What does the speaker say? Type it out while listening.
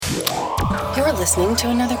You're listening to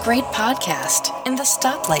another great podcast in the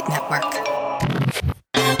Stoplight Network.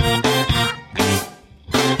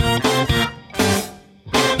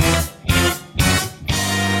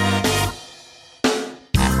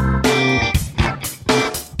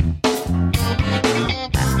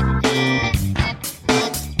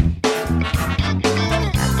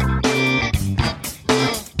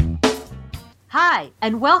 Hi,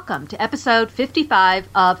 and welcome to episode 55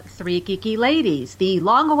 of Three Geeky Ladies, the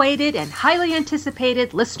long-awaited and highly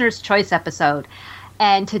anticipated Listener's Choice episode.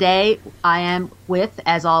 And today I am with,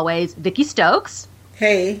 as always, Vicki Stokes.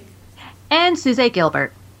 Hey. And Suze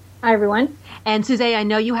Gilbert. Hi, everyone. And Suze, I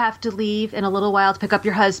know you have to leave in a little while to pick up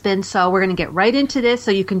your husband, so we're going to get right into this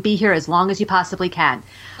so you can be here as long as you possibly can.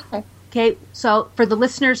 Okay, so for the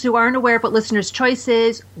listeners who aren't aware of what Listener's Choice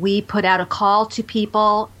is, we put out a call to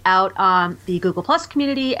people out on the Google Plus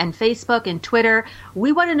community and Facebook and Twitter.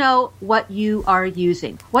 We want to know what you are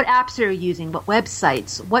using, what apps are you using, what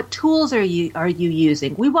websites, what tools are you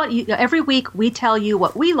using. We want you every week. We tell you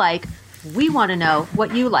what we like. We want to know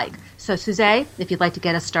what you like. So, Suze, if you'd like to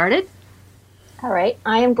get us started. All right,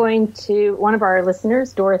 I am going to one of our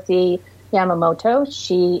listeners, Dorothy Yamamoto.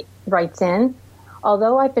 She writes in.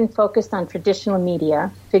 Although I've been focused on traditional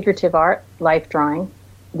media, figurative art, life drawing,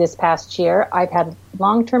 this past year, I've had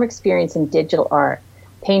long-term experience in digital art,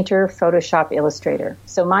 Painter, Photoshop, Illustrator.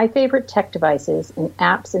 So my favorite tech devices and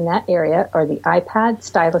apps in that area are the iPad,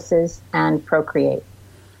 styluses, and Procreate.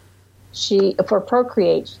 For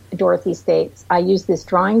Procreate, Dorothy states, I use this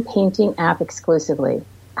drawing painting app exclusively.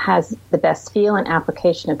 Has the best feel and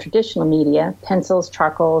application of traditional media, pencils,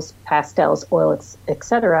 charcoals, pastels, oils,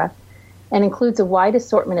 etc., and includes a wide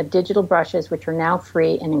assortment of digital brushes which are now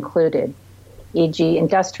free and included, e.g.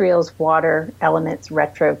 industrials, water, elements,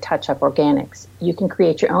 retro, touch-up, organics. You can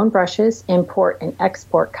create your own brushes, import and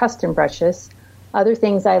export custom brushes. Other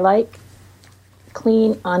things I like,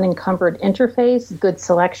 clean, unencumbered interface, good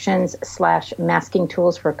selections / masking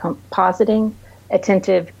tools for compositing,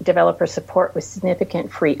 attentive developer support with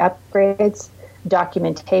significant free upgrades,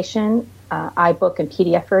 documentation, iBook and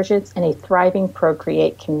PDF versions, and a thriving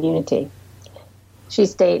Procreate community. She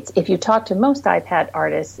states, if you talk to most iPad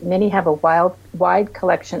artists, many have a wide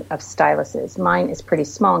collection of styluses. Mine is pretty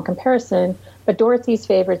small in comparison, but Dorothy's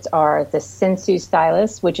favorites are the Sensu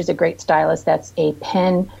stylus, which is a great stylus. That's a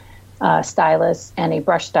pen stylus and a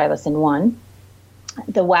brush stylus in one.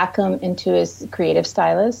 The Wacom Intuos Creative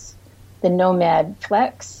Stylus, the Nomad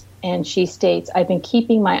Flex, and she states, I've been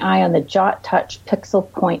keeping my eye on the Jot Touch Pixel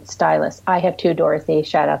Point stylus. I have two, Dorothy,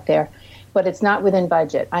 shout out there. But it's not within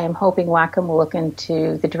budget. I am hoping Wacom will look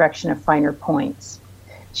into the direction of finer points.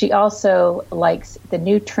 She also likes the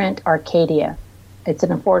new Trent Arcadia. It's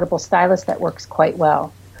an affordable stylus that works quite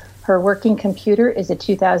well. Her working computer is a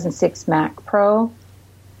 2006 Mac Pro,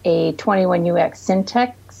 a 21UX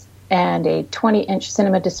Syntex, and a 20-inch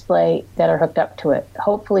cinema display that are hooked up to it.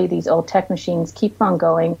 Hopefully these old tech machines keep on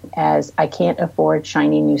going as I can't afford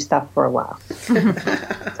shiny new stuff for a while.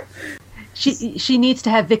 She needs to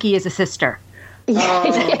have Vicki as a sister.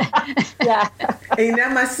 Yeah. And now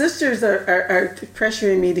my sisters are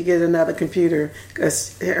pressuring me to get another computer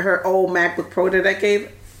because her old MacBook Pro that I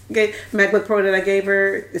gave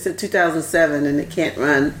her is a 2007 and it can't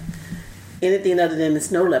run anything other than the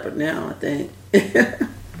Snow Leopard now, I think.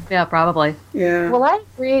 Yeah, probably. Yeah. Well, I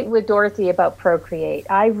agree with Dorothy about Procreate.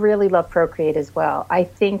 I really love Procreate as well. I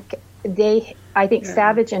think Savage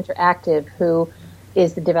Interactive, who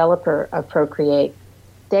is the developer of Procreate,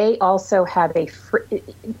 they also have a free,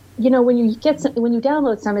 when you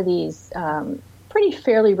download some of these pretty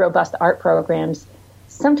fairly robust art programs,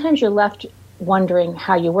 sometimes you're left wondering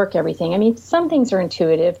how you work everything. I mean, some things are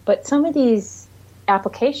intuitive, but some of these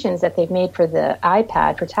applications that they've made for the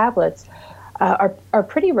iPad, for tablets, are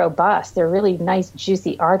pretty robust. They're really nice,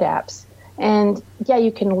 juicy art apps. And yeah,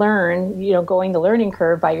 you can learn, going the learning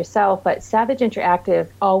curve by yourself, but Savage Interactive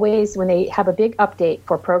always, when they have a big update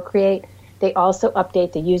for Procreate, they also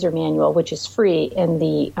update the user manual, which is free in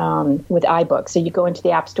the with iBook. So you go into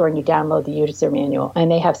the App Store and you download the user manual, and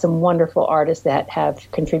they have some wonderful artists that have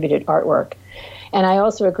contributed artwork. And I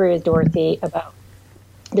also agree with Dorothy about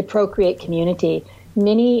the Procreate community.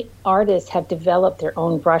 Many artists have developed their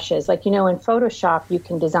own brushes. Like, in Photoshop, you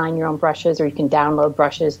can design your own brushes or you can download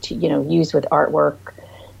brushes to, use with artwork.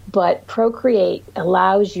 But Procreate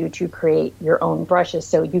allows you to create your own brushes.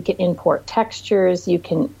 So you can import textures, you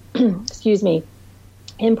can,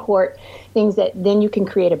 import things that then you can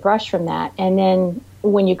create a brush from that. And then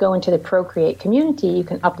when you go into the Procreate community, you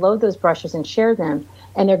can upload those brushes and share them.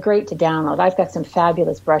 And they're great to download. I've got some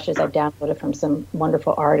fabulous brushes I've downloaded from some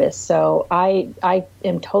wonderful artists. So I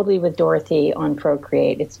am totally with Dorothy on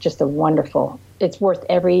Procreate. It's just it's worth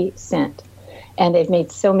every cent. And they've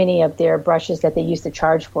made so many of their brushes that they used to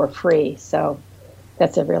charge for free. So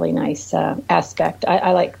that's a really nice aspect.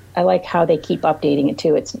 I like how they keep updating it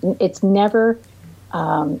too. It's never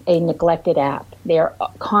a neglected app. They are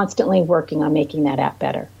constantly working on making that app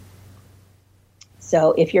better.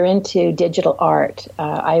 So if you're into digital art,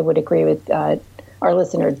 I would agree with our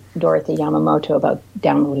listener, Dorothy Yamamoto, about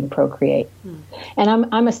downloading Procreate. And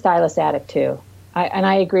I'm a stylus addict, too.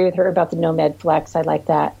 I agree with her about the Nomad Flex. I like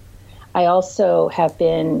that. I also have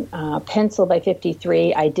been Pencil by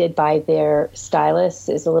 53. I did buy their stylus.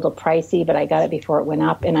 It's a little pricey, but I got it before it went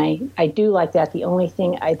up. And I do like that. The only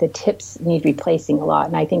thing, the tips need replacing a lot.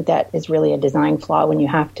 And I think that is really a design flaw when you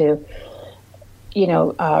have to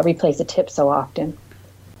replace a tip so often.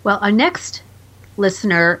 Well, our next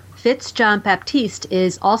listener, Fitz John Baptiste,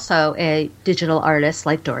 is also a digital artist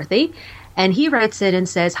like Dorothy. And he writes in and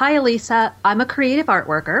says, "Hi, Elisa. I'm a creative art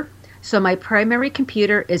worker. So my primary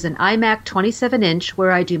computer is an iMac 27-inch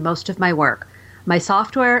where I do most of my work. My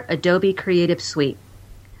software, Adobe Creative Suite.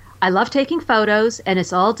 I love taking photos, and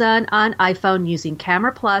it's all done on iPhone using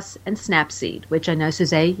Camera Plus and Snapseed, which I know,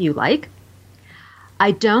 Suzanne, you like. I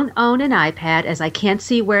don't own an iPad as I can't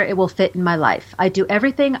see where it will fit in my life. I do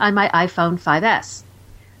everything on my iPhone 5S.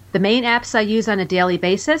 The main apps I use on a daily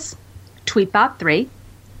basis, Tweetbot 3,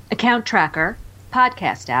 Account Tracker,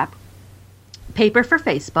 Podcast app, Paper for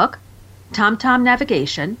Facebook, TomTom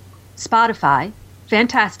Navigation, Spotify,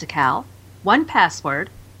 Fantastical, 1Password,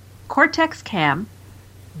 Cortex Cam,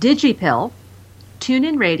 DigiPill,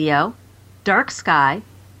 TuneIn Radio, Dark Sky,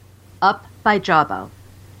 Up by Jawbone.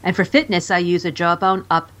 And for fitness, I use a Jawbone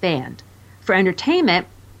Up band. For entertainment,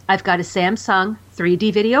 I've got a Samsung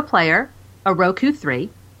 3D video player, a Roku 3,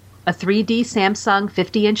 a 3D Samsung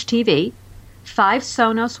 50-inch TV, 5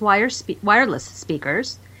 Sonos wireless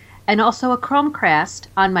speakers, and also a Chromecast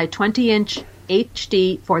on my 20-inch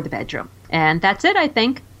HD for the bedroom. And that's it, I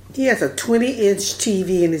think." He has a 20-inch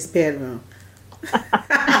TV in his bedroom.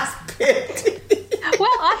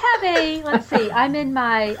 Well, I'm in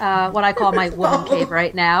my, what I call my woman cave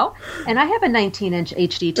right now, and I have a 19-inch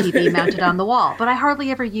HD TV mounted on the wall, but I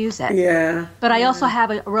hardly ever use it. Yeah. But I also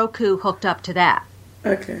have a Roku hooked up to that.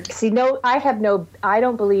 Okay. See, I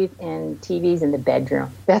don't believe in TVs in the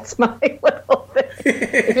bedroom. That's my little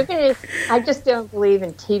thing. I just don't believe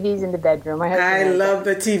in TVs in the bedroom. I love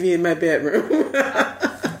the TV in my bedroom.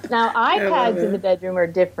 Now, iPads in the bedroom are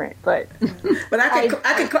different, but I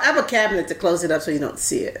have a cabinet to close it up so you don't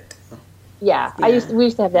see it. Yeah. We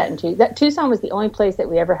used to have that in Tucson. Tucson was the only place that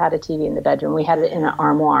we ever had a TV in the bedroom. We had it in an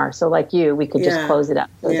armoire, so like you, we could just close it up.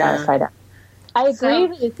 So it was outside up. I agree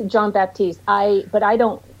with John Baptiste, but I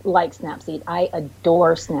don't like Snapseed. I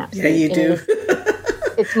adore Snapseed. Yeah, you do.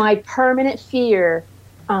 It's my permanent fear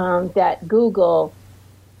that Google,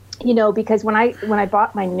 because when I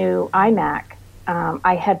bought my new iMac,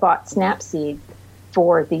 I had bought Snapseed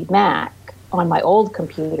for the Mac on my old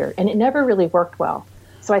computer, and it never really worked well.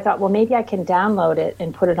 So I thought, well, maybe I can download it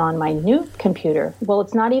and put it on my new computer. Well,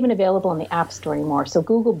 it's not even available in the App Store anymore. So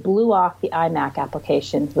Google blew off the iMac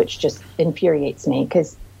application, which just infuriates me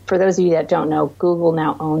because for those of you that don't know, Google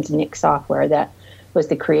now owns Nik Software that was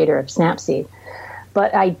the creator of Snapseed.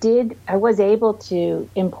 But I was able to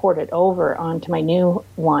import it over onto my new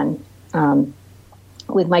one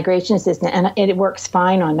with Migration Assistant, and it works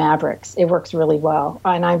fine on Mavericks. It works really well,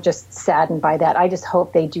 and I'm just saddened by that. I just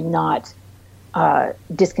hope they do not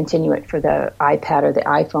discontinue it for the iPad or the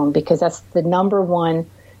iPhone, because that's the number one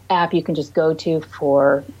app you can just go to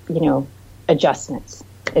for, adjustments.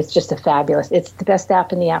 It's just it's the best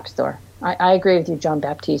app in the App Store. I agree with you, John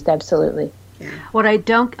Baptiste, absolutely. Yeah. What I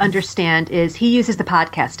don't understand is he uses the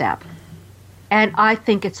podcast app, and I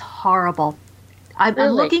think it's horrible. I'm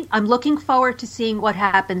looking forward to seeing what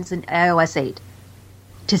happens in iOS 8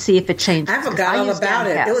 to see if it changes. I forgot all about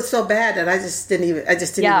it. It was so bad that I just didn't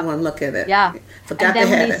even want to look at it. Yeah. Forgot they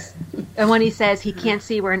had it. And when he says he can't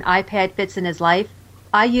see where an iPad fits in his life,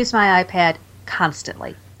 I use my iPad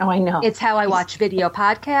constantly. Oh, I know. It's how I watch video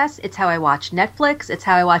podcasts. It's how I watch Netflix. It's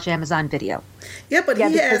how I watch Amazon Video. Yeah, but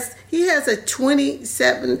he has a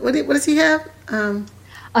 27. What does he have?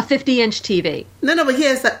 A 50-inch TV. No, but he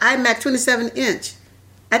has the iMac 27-inch.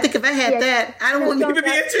 I think if I had that, I don't want to be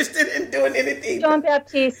interested in doing anything. John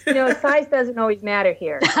Baptiste, size doesn't always matter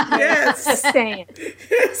here. Yes. Just saying.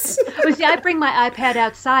 Yes. Well, see, I bring my iPad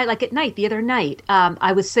outside, like at night. The other night,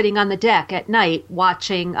 I was sitting on the deck at night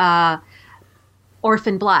watching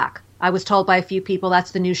Orphan Black. I was told by a few people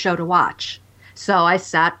that's the new show to watch. So I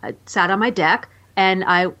sat on my deck, and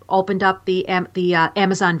I opened up the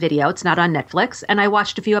Amazon Video. It's not on Netflix, and I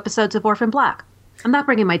watched a few episodes of Orphan Black. I'm not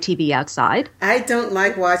bringing my TV outside. I don't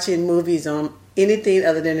like watching movies on anything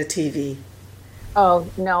other than a TV. Oh,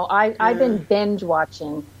 no. I've been binge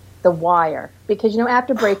watching The Wire because,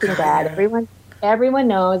 after Breaking Bad, everyone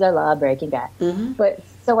knows I love Breaking Bad. Mm-hmm. But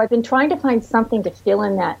so I've been trying to find something to fill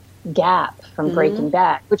in that gap from Breaking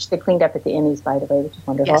Bad, which they cleaned up at the Emmys, by the way, which is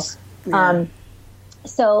wonderful. Yes. Yeah.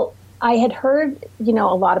 So I had heard, a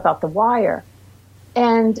lot about The Wire,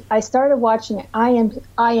 and I started watching it. I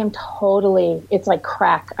am totally, it's like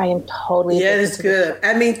crack. I am totally. Yeah, it's good.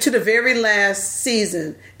 I mean, to the very last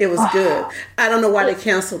season, it was good. I don't know why they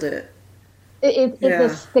canceled it.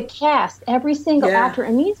 The cast, every single actor,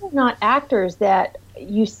 and these are not actors that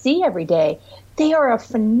you see every day. They are a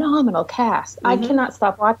phenomenal cast. I cannot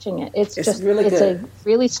stop watching it. It's just really it's good. A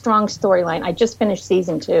really strong storyline. I just finished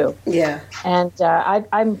season 2. Yeah, and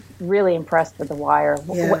I'm really impressed with The Wire.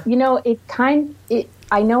 Yeah.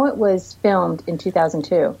 I know it was filmed in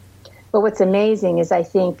 2002, but what's amazing is I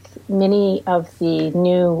think many of the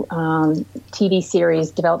new TV series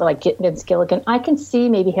developed by like Vince Gilligan. I can see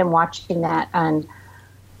maybe him watching that and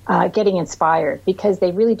getting inspired because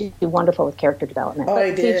they really do wonderful with character development. Oh,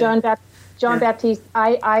 they did. See, John Baptiste,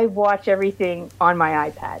 I watch everything on my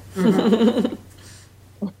iPad. Mm-hmm.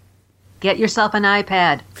 Get yourself an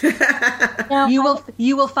iPad. Now,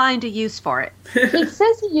 you will find a use for it. He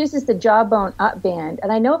says he uses the Jawbone Up band,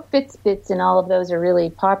 and I know Fitbits and all of those are really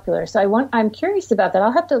popular. So I'm curious about that.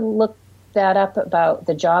 I'll have to look that up about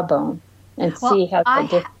the Jawbone and see how they're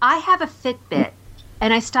different. I have a Fitbit,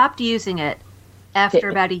 and I stopped using it after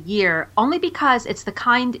about a year, only because it was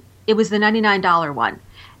the $99 one.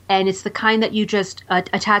 And it's the kind that you just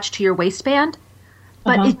attach to your waistband.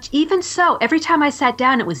 But even so, every time I sat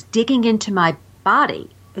down, it was digging into my body.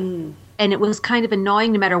 Mm. And it was kind of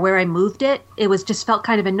annoying no matter where I moved it. It just felt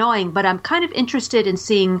kind of annoying. But I'm kind of interested in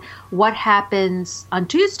seeing what happens on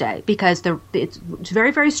Tuesday because it's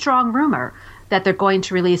very, very strong rumor that they're going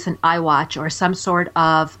to release an iWatch or some sort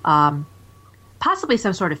of, possibly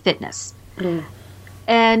some sort of fitness. Mm.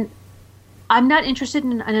 And I'm not interested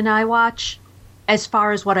in an iWatch as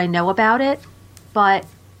far as what I know about it, but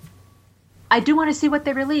I do want to see what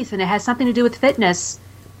they release, and it has something to do with fitness.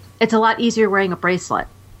 It's a lot easier wearing a bracelet.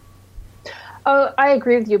 Oh, I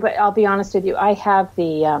agree with you, but I'll be honest with you. I have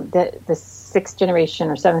the 6th generation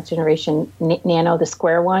or 7th generation Nano, the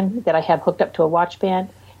square one that I have hooked up to a watch band,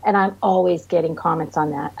 and I'm always getting comments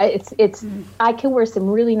on that. I can wear some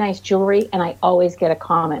really nice jewelry, and I always get a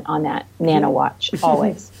comment on that Nano watch,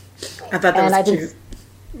 always. I thought that was cute.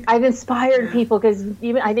 I've inspired people because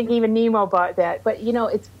I think even Nemo bought that. But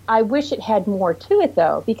I wish it had more to it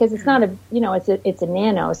though, because it's not it's a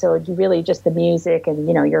Nano, so it's really just the music and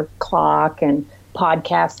your clock and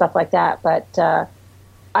podcast stuff like that. But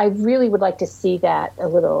I really would like to see that a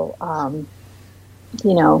little, have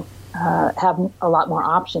a lot more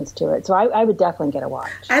options to it. So I would definitely get a watch.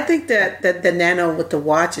 I think that the Nano with the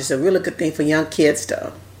watch is a really good thing for young kids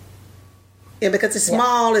though. Yeah, because it's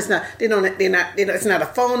small. It's not. It's not a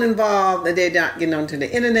phone involved. They're not getting onto the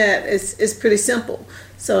internet. It's pretty simple.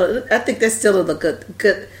 So I think that's still a good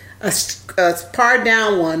pared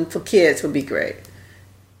down one for kids would be great.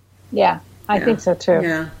 Yeah, I think so too.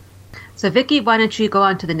 Yeah. So Vicki, why don't you go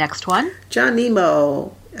on to the next one? John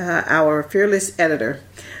Nemo, our fearless editor,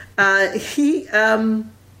 he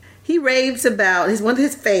raves about one of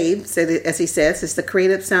his faves, as he says, is the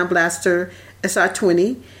Creative Sound Blaster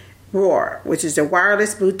SR20. Roar, which is a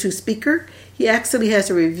wireless Bluetooth speaker. He actually has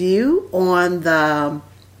a review on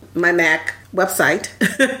my Mac website.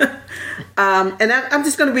 And I'm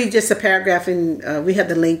just going to read just a paragraph, and we have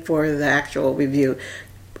the link for the actual review.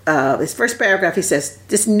 His first paragraph, he says,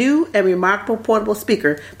 "This new and remarkable portable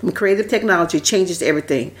speaker from Creative Technology changes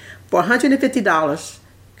everything. For $150,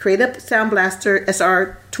 Creative Sound Blaster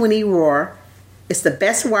SR20 Roar is the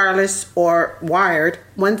best wireless or wired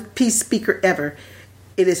one-piece speaker ever.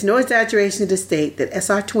 It is no exaggeration to state that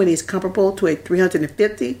SR20 is comparable to a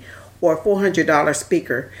 $350 or $400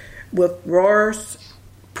 speaker, with Roar's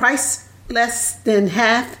price less than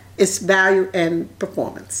half its value and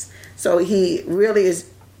performance." So he really is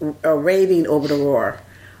raving over the Roar.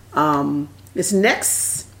 His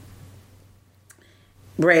next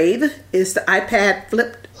rave is the iPad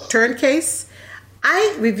Flip Turn Case.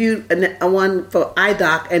 I reviewed one for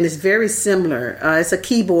iDock, and it's very similar. It's a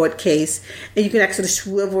keyboard case, and you can actually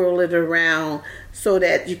swivel it around so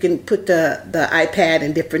that you can put the iPad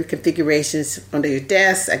in different configurations under your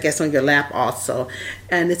desk, I guess on your lap also.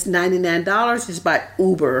 And it's $99. It's by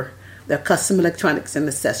Uber, the custom electronics and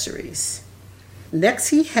accessories. Next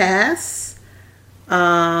he has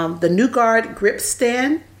The New Guard grip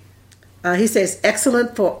stand. He says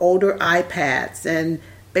excellent for older iPads, and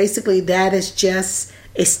basically that is just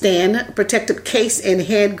a stand, protective case, and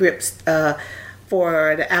hand grips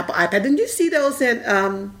for the Apple iPad. Didn't you see those in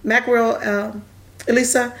Macworld,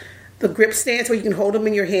 Elisa? The grip stands where you can hold them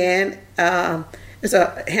in your hand. There's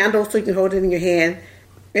a handle so you can hold it in your hand,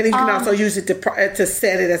 and you can also use it to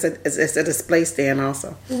set it as a display stand.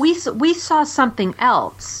 Also, we saw something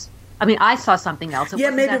else. I mean, I saw something else.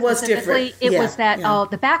 Maybe it was different. It was that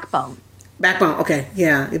the backbone. Backbone, okay,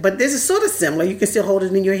 yeah. But this is sort of similar. You can still hold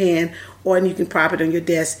it in your hand, or you can prop it on your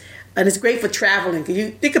desk. And it's great for traveling. Because you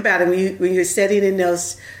think about it, when you're sitting in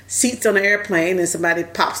those seats on an airplane and somebody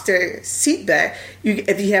pops their seat back,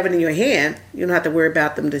 if you have it in your hand, you don't have to worry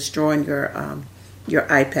about them destroying your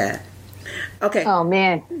iPad. Okay. Oh,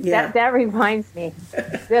 man. Yeah. That reminds me.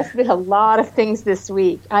 There's been a lot of things this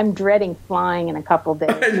week. I'm dreading flying in a couple days.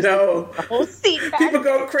 I know. The whole seat bag. People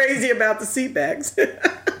go crazy about the seat bags.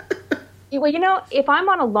 Well, if I'm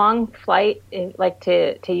on a long flight, like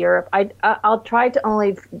to Europe, I'll try to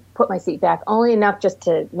only put my seat back only enough just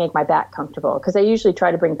to make my back comfortable, because I usually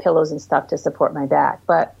try to bring pillows and stuff to support my back.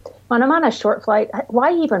 But when I'm on a short flight,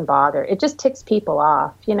 why even bother? It just ticks people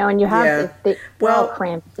off, and you have all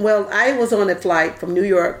cramped. Well, I was on a flight from New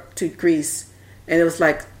York to Greece, and it was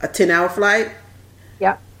like a 10-hour flight.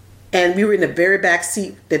 Yeah. And we were in the very back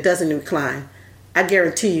seat that doesn't recline. I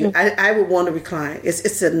guarantee you, I would want to recline.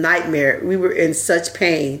 It's a nightmare. We were in such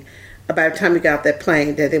pain by the time we got off that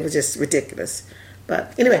plane that it was just ridiculous.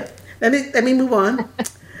 But anyway, let me move on.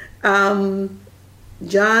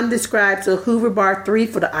 John describes the Hoover Bar 3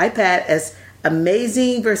 for the iPad as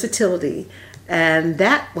amazing versatility. And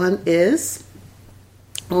that one is,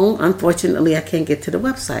 unfortunately, I can't get to the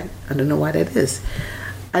website. I don't know why that is.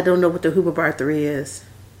 I don't know what the Hoover Bar 3 is.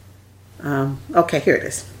 Okay, here it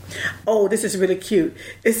is. Oh, this is really cute.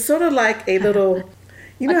 It's sort of like a little,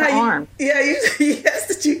 like how arm. Yes,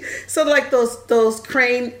 sort of like those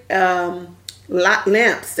crane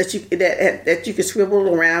lamps that you can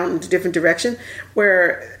swivel around in different directions.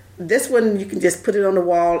 Where this one you can just put it on the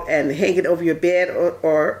wall and hang it over your bed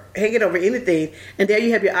or hang it over anything, and there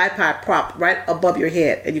you have your iPod propped right above your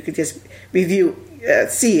head, and you can just review,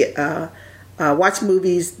 see it. Watch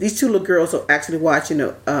movies. These two little girls are actually watching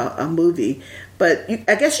a movie, but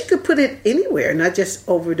I guess you could put it anywhere, not just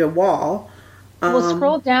over the wall. Well,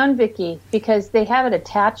 scroll down, Vicki, because they have it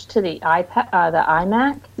attached to the iPad, the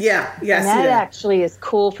iMac. Yeah, and that actually is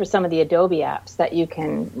cool for some of the Adobe apps that you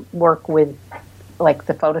can work with, like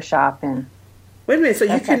the Photoshop and. Wait a minute! So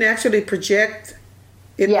you can actually project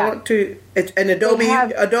it onto an Adobe.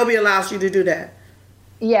 Adobe allows you to do that.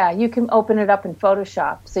 Yeah, you can open it up in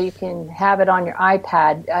Photoshop, so you can have it on your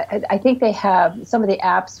iPad. I think they have some of the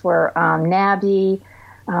apps were Navi.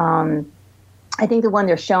 I think the one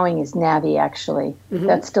they're showing is Navi, actually. Mm-hmm.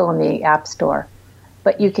 That's still in the App Store.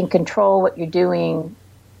 But you can control what you're doing.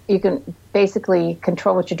 You can basically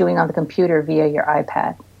control what you're doing on the computer via your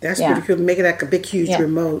iPad. That's pretty cool. Make it like a big, huge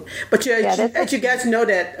remote. But you guys know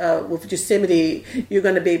that with Yosemite, you're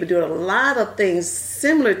going to be able to do a lot of things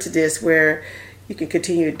similar to this, where you can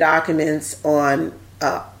continue documents on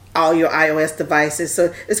all your iOS devices.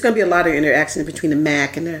 So it's going to be a lot of interaction between the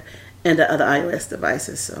Mac and the other iOS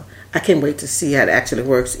devices. So I can't wait to see how it actually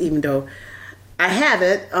works. Even though I have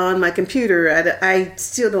it on my computer, I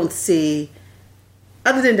still don't see,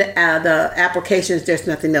 other than the applications, there's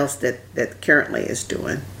nothing else that currently is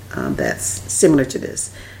doing that's similar to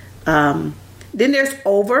this. Then there's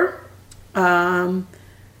Over. That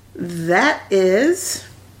is...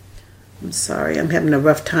 I'm sorry, I'm having a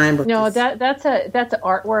rough time with this. That's an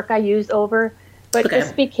artwork I use Over, but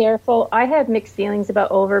just be careful. I have mixed feelings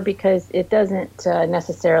about Over because it doesn't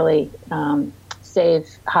necessarily save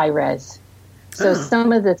high res. So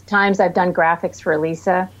some of the times I've done graphics for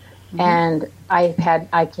Elisa, and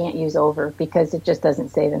I can't use Over because it just doesn't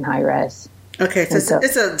save in high res. Okay, so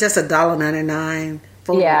it's just $1.99.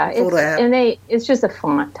 Photo app. And it's just a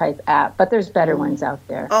font type app, but there's better ones out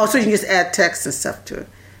there. Oh, so you can just add text and stuff to it.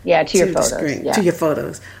 Yeah, to your photos. To your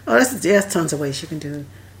photos. Oh, there's tons of ways you can do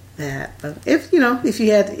that. But if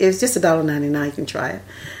it's just $1.99, you can try it.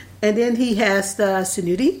 And then he has the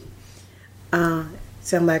Snooty.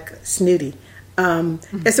 Sound like Snooty.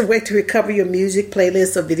 It's a way to recover your music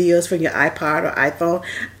playlists or videos from your iPod or iPhone.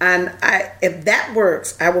 And if that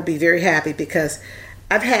works, I will be very happy, because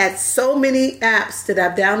I've had so many apps that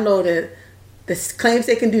I've downloaded that claims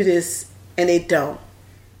they can do this and they don't.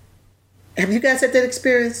 Have you guys had that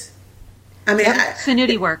experience? I mean,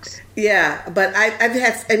 Snooty works. Yeah, but I've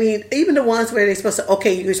had. I mean, even the ones where you're supposed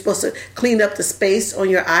to clean up the space on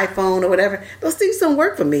your iPhone or whatever. Those things don't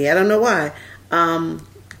work for me. I don't know why.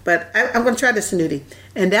 But I'm going to try the Snooty.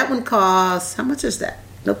 And that one costs, how much is that?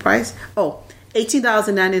 No price? Oh,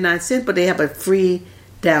 $18.99, but they have a free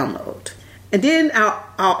download. And then our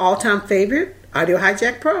all-time favorite, Audio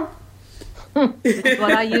Hijack Pro. That's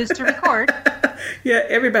what I use to record. Yeah,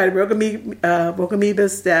 everybody. Broke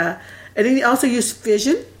Amoebas. And then you also use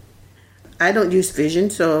Fission. I don't use Fission,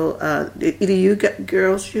 so either you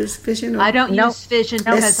girls use Fission? Or? I don't use Fission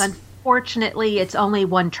because unfortunately it's only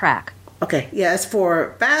one track. Okay, yeah, it's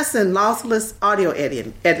for fast and lossless audio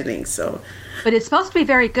editing. So, but it's supposed to be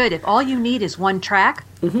very good. If all you need is one track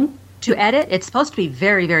to edit, it's supposed to be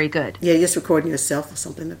very, very good. Yeah, just recording yourself or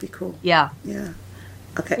something, that'd be cool. Yeah.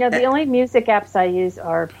 Okay. The only music apps I use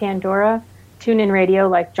are Pandora, TuneIn Radio,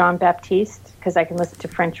 like John Baptiste, because I can listen to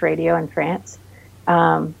French radio in France,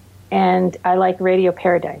 and I like Radio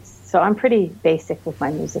Paradise. So I'm pretty basic with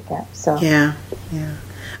my music apps. So yeah.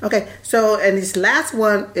 Okay, so, and this last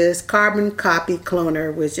one is Carbon Copy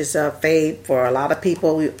Cloner, which is a fave for a lot of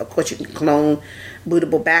people. Of course, you can clone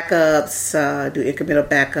bootable backups, do incremental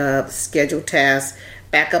backups, schedule tasks,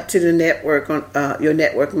 back up to the network on your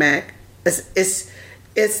network Mac.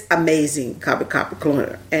 It's amazing, Carbon Copy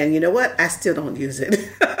Cloner. And you know what? I still don't use it.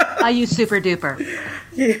 I use Super Duper.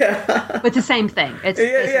 Yeah. But the same thing. It's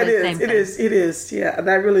It is. Yeah, and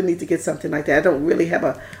I really need to get something like that. I don't really have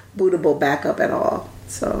a bootable backup at all.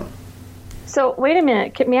 So wait a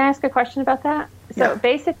minute. May I ask a question about that? So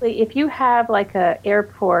basically, if you have like a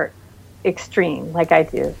Airport Extreme, like I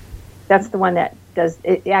do, that's the one that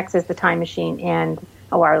it acts as the time machine and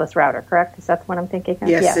a wireless router, correct? Is that the one I'm thinking of?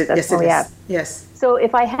 Yes, that's what we have. Yes. So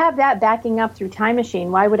if I have that backing up through Time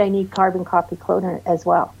Machine, why would I need Carbon Copy Cloner as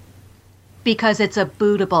well? Because it's a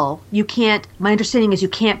bootable. You can't, my understanding is you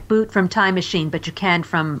can't boot from Time Machine, but you can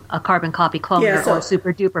from a Carbon Copy Cloner or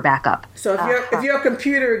Super Duper backup. So if your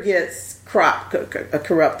computer gets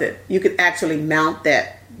corrupted, you could actually mount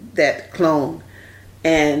that clone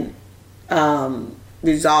and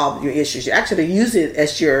resolve your issues. You actually use it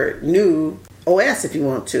as your new OS if you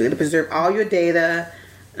want to. It'll preserve all your data,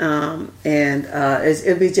 and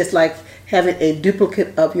it'll be just like having a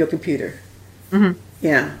duplicate of your computer. Mm-hmm.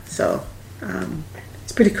 Yeah, so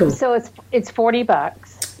it's pretty cool. So it's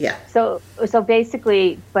 $40. Yeah. So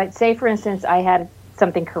basically, but say for instance, I had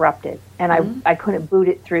something corrupted and I couldn't boot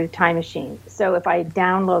it through Time Machine. So if I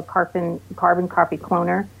download Carbon Copy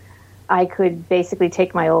Cloner, I could basically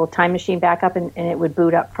take my old Time Machine backup and it would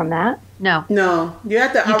boot up from that? No, you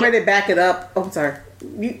have to already back it up. Oh, I'm sorry.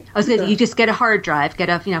 You just get a hard drive, get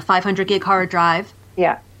a 500 gig hard drive,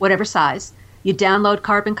 whatever size. You download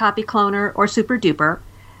Carbon Copy Cloner or Super Duper.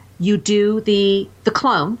 You do the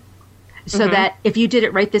clone, so that if you did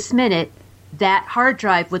it right this minute, that hard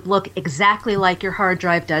drive would look exactly like your hard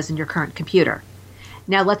drive does in your current computer.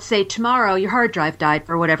 Now, let's say tomorrow your hard drive died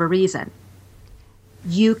for whatever reason.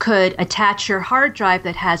 You could attach your hard drive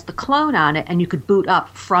that has the clone on it, and you could boot up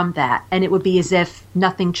from that, and it would be as if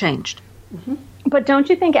nothing changed. Mm-hmm. But don't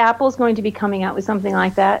you think Apple's going to be coming out with something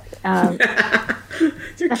like that?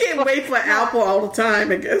 You can't wait for Apple all the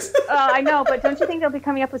time, I guess. I know, but don't you think they'll be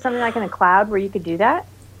coming up with something like in a cloud where you could do that?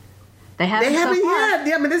 They haven't yet.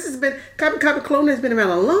 Yeah, I mean, this has been Carbon Copy Cloner has been around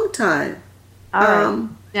a long time.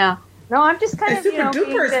 Yeah. No, I'm just kind of Super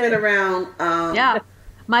Duper has been around.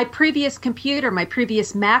 My previous computer, my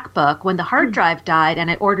previous MacBook, when the hard drive died and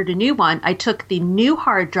I ordered a new one, I took the new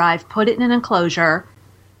hard drive, put it in an enclosure,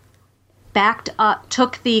 backed up,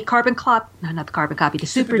 took the the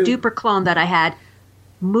Super Duper clone that I had,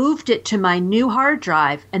 moved it to my new hard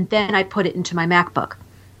drive, and then I put it into my MacBook.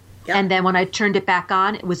 Yep. And then when I turned it back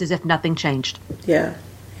on, it was as if nothing changed. Yeah.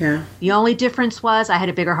 The only difference was I had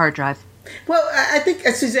a bigger hard drive. Well, I think,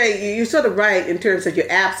 as you say, you're sort of right in terms of your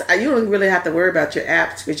apps. You don't really have to worry about your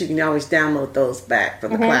apps because you can always download those back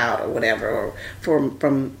from the cloud or whatever, or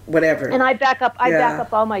from whatever. And I back up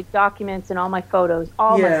all my documents and all my photos.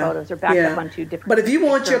 All my photos are backed up on 2 different. But if you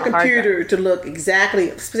want your computer to look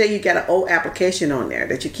exactly, say you got an old application on there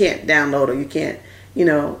that you can't download or you can't,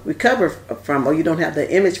 recover from, or you don't have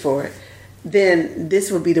the image for it, then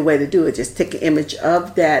this would be the way to do it. Just take an image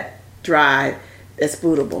of that drive that's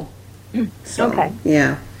bootable. So, okay.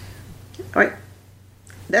 Yeah. All right.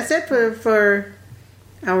 That's it for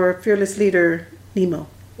our fearless leader, Nemo.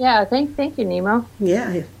 Yeah. Thank you, Nemo.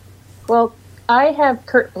 Yeah. Well, I have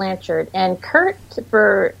Kurt Blanchard, and Kurt,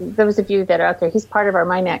 for those of you that are out there, he's part of our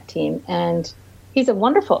MyMac team, and he's a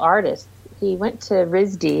wonderful artist. He went to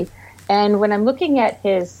RISD, and when I'm looking at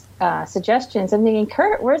his suggestions, I'm thinking,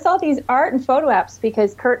 Kurt, where's all these art and photo apps?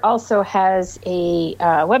 Because Kurt also has a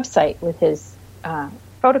website with his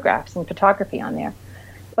photographs and photography on there.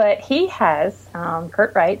 But he has,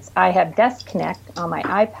 Kurt writes, I have Desk Connect on my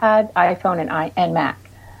iPad, iPhone, and Mac.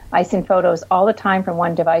 I send photos all the time from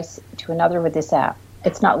one device to another with this app.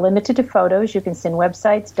 It's not limited to photos. You can send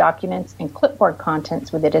websites, documents, and clipboard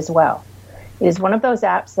contents with it as well. It is one of those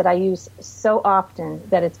apps that I use so often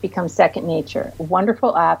that it's become second nature. A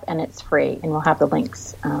wonderful app, and it's free, and we'll have the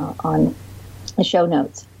links on the show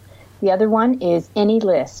notes. The other one is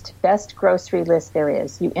AnyList, best grocery list there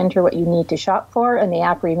is. You enter what you need to shop for, and the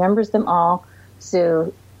app remembers them all.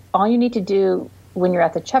 So all you need to do when you're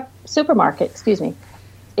at the supermarket,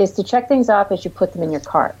 is to check things off as you put them in your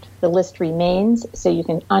cart. The list remains, so you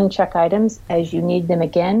can uncheck items as you need them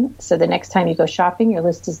again. So the next time you go shopping, your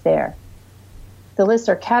list is there. The lists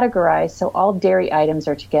are categorized, so all dairy items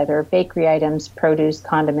are together, bakery items, produce,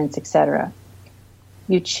 condiments, etc.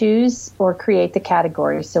 You choose or create the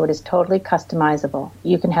categories, so it is totally customizable.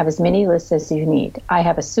 You can have as many lists as you need. I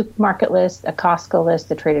have a supermarket list, a Costco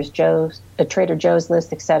list, a Trader Joe's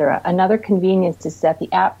list, etc. Another convenience is that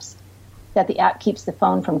the app keeps the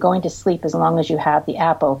phone from going to sleep as long as you have the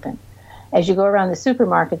app open. As you go around the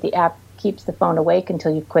supermarket, the app keeps the phone awake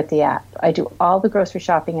until you quit the app. I do all the grocery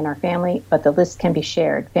shopping in our family, but the list can be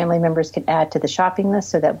shared. Family members can add to the shopping list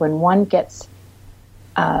so that when one gets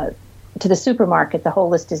to the supermarket, the whole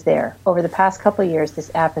list is there. Over the past couple of years,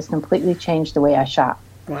 this app has completely changed the way I shop.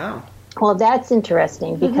 Wow. Well, that's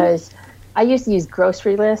interesting because I used to use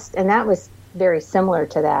Grocery List, and that was very similar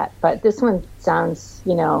to that. But this one sounds,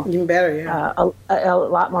 even better, yeah. A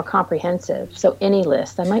lot more comprehensive. So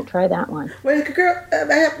AnyList, I might try that one. Well, girl,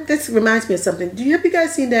 this reminds me of something. Have you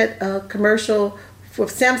guys seen that commercial for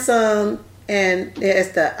Samsung and it's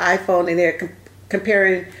the iPhone, and they're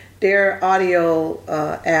comparing their audio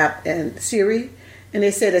app and Siri, and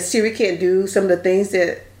they said that Siri can't do some of the things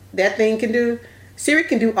that thing can do. Siri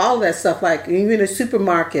can do all of that stuff. Like when you're in a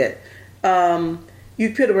supermarket,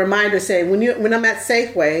 you put a reminder saying when I'm at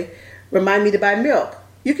Safeway, remind me to buy milk.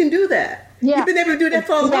 You can do that. Yeah. You've been able to do that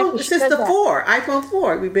for a long since the iPhone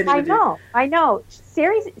 4. We've been able to do. I know.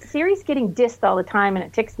 Siri's getting dissed all the time, and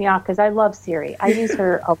it ticks me off because I love Siri. I use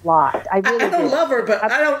her a lot. I don't love her, but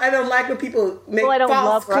I don't like when people make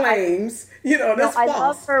false claims. That's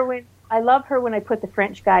false. I love her when I put the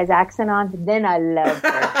French guy's accent on. Then I love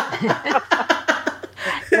her.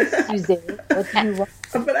 That's Suzanne. What do you want?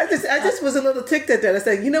 But I just was a little ticked at that. I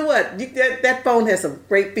said, you know what? That phone has some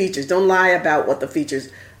great features. Don't lie about what the features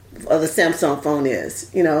of the Samsung phone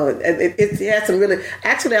is. It has some really.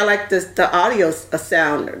 Actually, I like the audio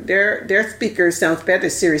sound. Their speakers sounds better than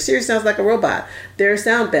Siri. Siri sounds like a robot. Theirs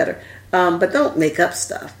sound better. But don't make up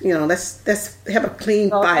stuff. Let's have a clean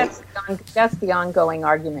bite. That's the ongoing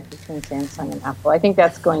argument between Samsung and Apple. I think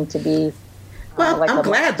that's going to be. Well, I'm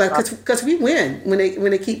glad, but because we win when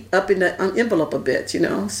they keep upping the envelope a bit,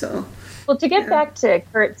 So. Well, to get back to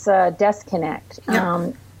Kurt's Desk Connect,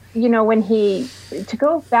 when to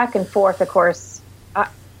go back and forth, of course,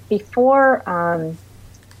 before, I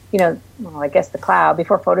guess the cloud,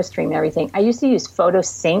 before PhotoStream and everything, I used to use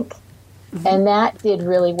PhotoSync, and that did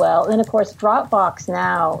really well. And of course, Dropbox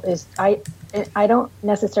now is I don't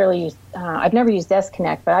necessarily use, I've never used Desk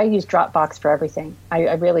Connect, but I use Dropbox for everything.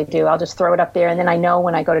 I really do. I'll just throw it up there, and then I know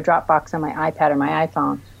when I go to Dropbox on my iPad or my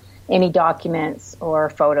iPhone, any documents or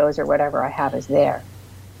photos or whatever I have is there.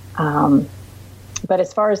 But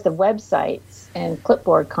as far as the websites and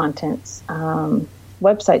clipboard contents,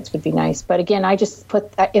 websites would be nice. But again, I just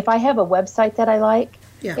if I have a website that I like,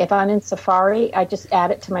 if I'm in Safari, I just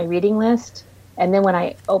add it to my reading list. And then when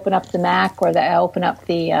I open up the Mac or I open up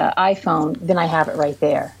the iPhone, then I have it right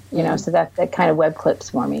there. So that kind of web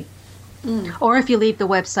clips for me. Or if you leave the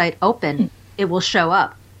website open, it will show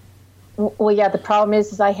up. Well, yeah, the problem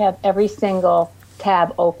is I have every single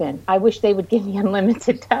tab open. I wish they would give me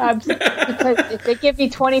unlimited tabs because if they give me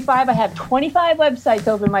 25, I have 25 websites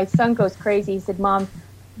open. My son goes crazy. He said, Mom,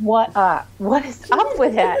 what is up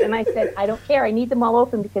with that? And I said, I don't care. I need them all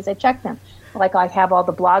open because I check them. Like I have all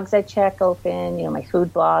the blogs I check open, my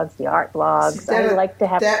food blogs, the art blogs. I like to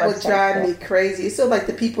have that would drive me crazy. It's so like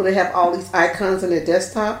the people that have all these icons on their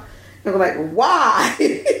desktop. And I'm like, why?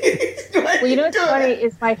 Well, what's funny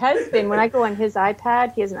is my husband, when I go on his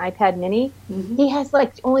iPad, he has an iPad mini. Mm-hmm. He has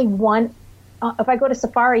like only one. If I go to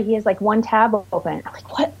Safari, he has like one tab open. I'm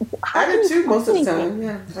like, what? I do too most of the time.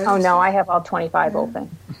 Yeah. I have all 25 open.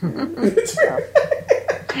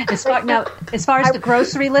 As far as the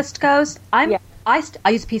grocery list goes, I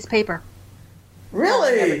use a piece of paper.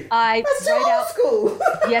 Really? That's so old school.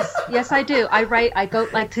 Yes, I do. I go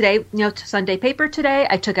like today, to Sunday paper today.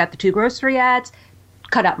 I took out the 2 grocery ads,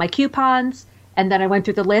 cut out my coupons, and then I went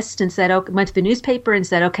through the list and went to the newspaper and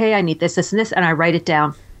said, okay, I need this, this, and this, and I write it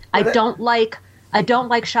down. I don't like I don't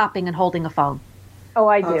like shopping and holding a phone. Oh,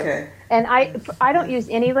 I do. Okay. And I don't use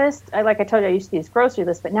any list. Like I told you, I used to use grocery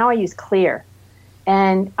list, but now I use Clear.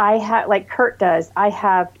 And I have, like Kurt does, I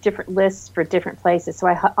have different lists for different places. So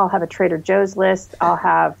I'll have a Trader Joe's list. I'll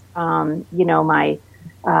have, my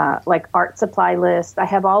like art supply list. I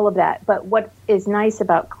have all of that. But what is nice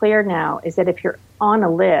about Clear now is that if you're on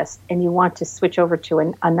a list and you want to switch over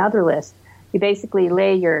to another list, you basically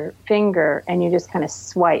lay your finger and you just kind of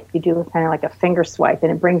swipe. You do kind of like a finger swipe,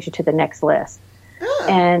 and it brings you to the next list. Oh.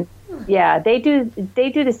 And yeah, they do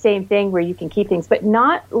the same thing where you can keep things, but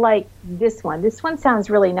not like this one. This one sounds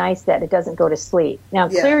really nice that it doesn't go to sleep. Now,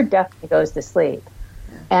 Clear definitely goes to sleep.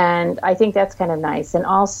 Yeah. And I think that's kind of nice. And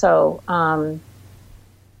also,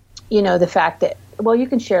 the fact that, well, you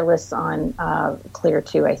can share lists on Clear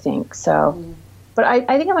too, I think. So, but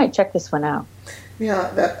I think I might check this one out.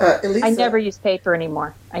 Yeah, Elisa, I never use paper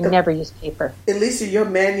anymore. I never use paper. Elisa, your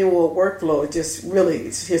manual workflow just really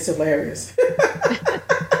is hilarious.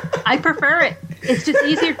 I prefer it. It's just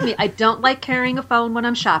easier for me. I don't like carrying a phone when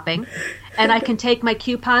I'm shopping, and I can take my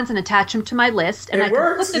coupons and attach them to my list, and I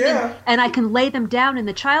can put them in, and I can lay them down in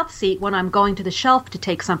the child seat when I'm going to the shelf to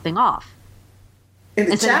take something off. In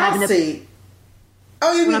the child seat.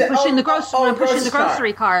 Oh, you mean when I'm pushing the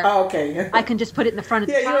grocery cart? Oh, okay. I can just put it in the front of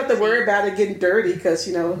the you don't have to worry about it getting dirty because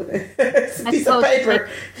it's a piece of paper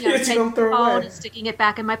that you don't throw away. And sticking it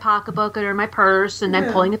back in my pocketbook or my purse, and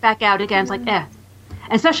then pulling it back out again. It's like, And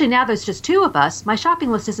especially now there's just two of us. My shopping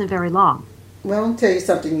list isn't very long. Well, I'll tell you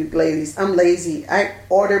something, you ladies. I'm lazy. I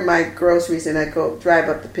order my groceries and I go drive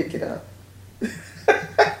up to pick it up.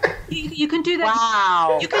 You can do that.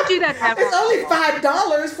 Wow. You can do that. It's only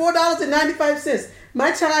 $5.95.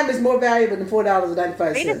 My time is more valuable than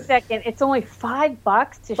 $4.95. Wait a second. It's only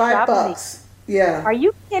 $5 to $5. shop. Yeah. Are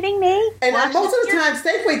you kidding me? And most of the time,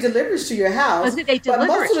 Safeway delivers to your house. They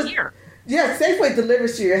deliver it here. Yeah, Safeway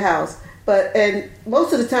delivers to your house. And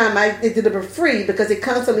most of the time, they deliver free because they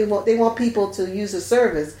constantly want people to use the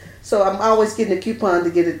service. So I'm always getting a coupon to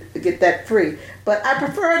get that free. But I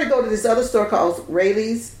prefer to go to this other store called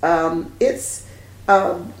Rayleigh's. It's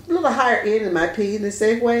a little higher end, in my opinion, than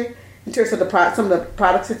Safeway in terms of some of the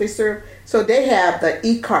products that they serve. So they have the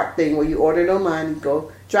e-cart thing where you order it online and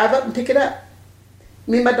go drive up and pick it up.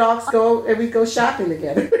 Me and my dogs go shopping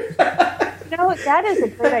together. That is a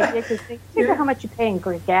great idea because think of how much you pay in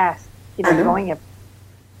gas. Going up.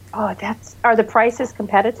 Oh, are the prices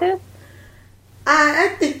competitive?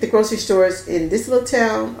 I think the grocery stores in this little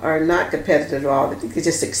town are not competitive at all. I think it's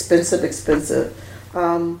just expensive.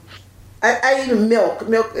 I even milk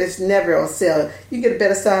is never on sale. You get a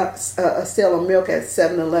better sale on milk at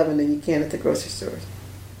 7-Eleven than you can at the grocery stores.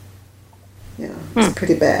 Yeah, it's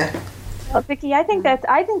pretty bad. Well, Vicki, I think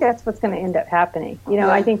that's what's going to end up happening.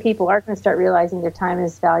 I think people are going to start realizing their time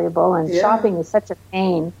is valuable, and shopping is such a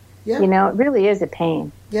pain. Yep. It really is a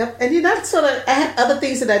pain. Yep. And I have other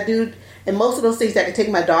things that I do, and most of those things I can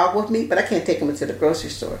take my dog with me, but I can't take him into the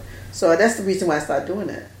grocery store. So that's the reason why I started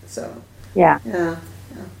doing it. So yeah.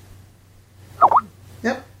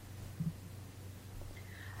 Yep.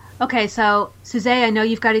 Okay, so Suzanne, I know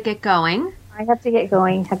you've got to get going. I have to get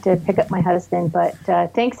going. Have to pick up my husband. But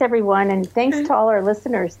thanks everyone, and thanks to all our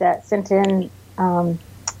listeners that sent in, their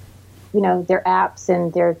apps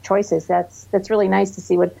and their choices. That's really nice to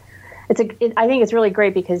see what. I think it's really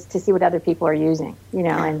great because to see what other people are using,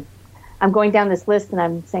 and I'm going down this list and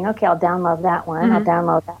I'm saying, okay, I'll download that one. Mm-hmm. I'll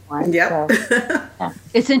download that one. Yep. So, yeah.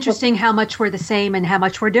 It's interesting how much we're the same and how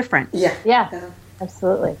much we're different. Yeah,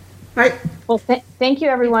 absolutely. Right. Well, thank you,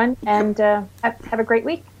 everyone, and have a great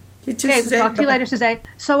week. You too, okay, we'll talk to you later, Suzanne.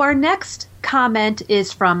 So our next comment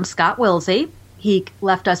is from Scott Wilsey. He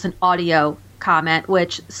left us an audio comment,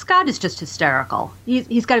 which Scott is just hysterical.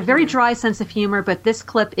 He's got a very dry sense of humor, but this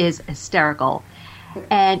clip is hysterical.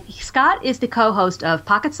 And Scott is the co-host of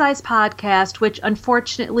Pocket Size Podcast, which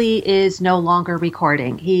unfortunately is no longer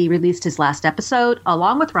recording. He released his last episode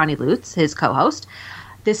along with Ronnie Lutz, his co-host,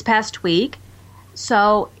 this past week.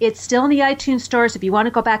 So it's still in the iTunes stores. If you want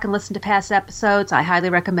to go back and listen to past episodes, I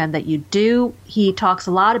highly recommend that you do. He talks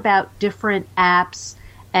a lot about different apps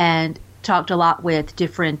and talked a lot with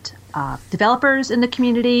different developers in the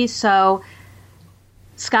community. So,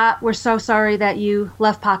 Scott, we're so sorry that you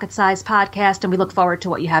left Pocket Size Podcast, and we look forward to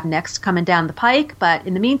what you have next coming down the pike. But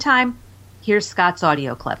in the meantime, here's Scott's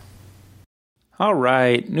audio clip. All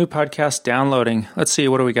right, new podcast downloading. Let's see,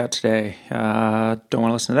 what do we got today? Don't want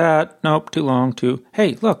to listen to that. Nope, too long.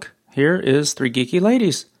 Hey, look, here is Three Geeky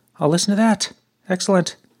Ladies. I'll listen to that.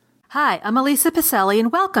 Excellent. Hi, I'm Elisa Pacelli,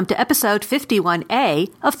 and welcome to episode 51A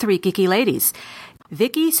of Three Geeky Ladies.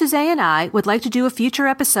 Vicky, Suzanne, and I would like to do a future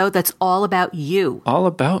episode that's all about you. All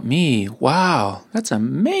about me. Wow, that's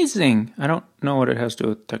amazing. I don't know what it has to do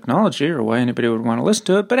with technology or why anybody would want to listen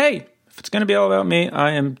to it, but hey, if it's going to be all about me,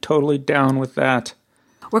 I am totally down with that.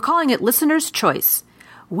 We're calling it Listener's Choice.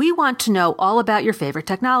 We want to know all about your favorite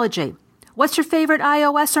technology. What's your favorite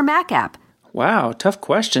iOS or Mac app? Wow, tough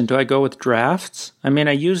question. Do I go with Drafts? I mean,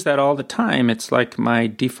 I use that all the time. It's like my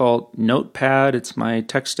default notepad. It's my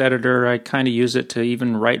text editor. I kind of use it to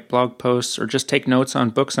even write blog posts or just take notes on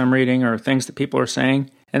books I'm reading or things that people are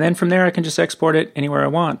saying. And then from there, I can just export it anywhere I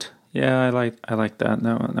want. Yeah, I like that.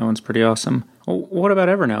 That one's pretty awesome. Well, what about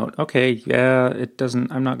Evernote? Okay, yeah, it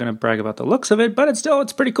doesn't. I'm not going to brag about the looks of it, but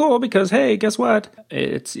it's pretty cool because hey, guess what?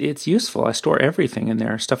 It's useful. I store everything in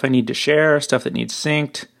there. Stuff I need to share, stuff that needs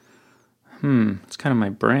synced. It's kind of my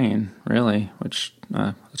brain, really, which,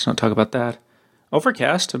 let's not talk about that.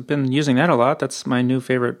 Overcast, I've been using that a lot. That's my new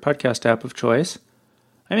favorite podcast app of choice.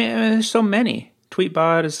 I mean, there's so many.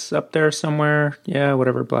 Tweetbot is up there somewhere. Yeah,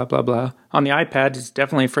 whatever, blah, blah, blah. On the iPad, it's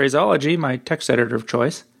definitely Phraseology, my text editor of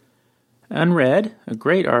choice. Unread, a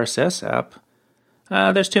great RSS app.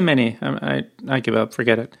 There's too many. I give up,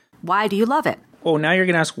 forget it. Why do you love it? Oh, now you're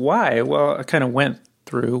going to ask why. Well, I kind of went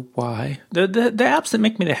through why. The apps that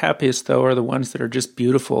make me the happiest, though, are the ones that are just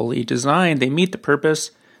beautifully designed. They meet the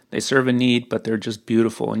purpose, they serve a need, but they're just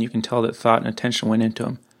beautiful, and you can tell that thought and attention went into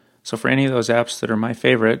them. So for any of those apps that are my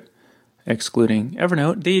favorite, excluding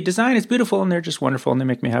Evernote, the design is beautiful, and they're just wonderful, and they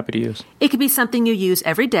make me happy to use. It could be something you use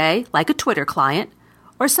every day, like a Twitter client,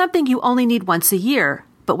 or something you only need once a year,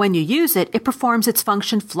 but when you use it, it performs its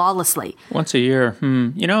function flawlessly. Once a year,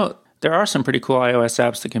 You know, there are some pretty cool iOS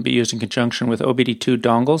apps that can be used in conjunction with OBD2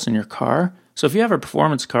 dongles in your car. So if you have a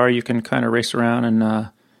performance car, you can kind of race around and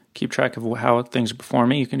keep track of how things are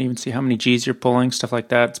performing. You can even see how many Gs you're pulling, stuff like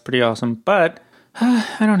that. It's pretty awesome. But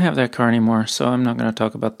I don't have that car anymore, so I'm not going to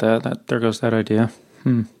talk about that. There goes that idea.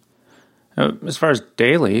 As far as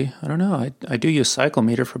daily, I don't know. I do use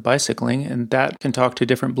Cyclemeter for bicycling, and that can talk to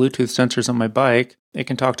different Bluetooth sensors on my bike. It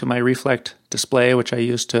can talk to my Reflect display, which I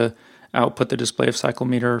use to output the display of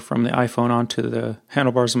Cyclemeter from the iPhone onto the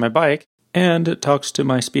handlebars of my bike. And it talks to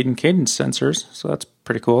my speed and cadence sensors, so that's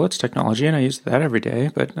pretty cool. It's technology, and I use that every day,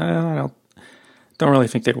 but I don't really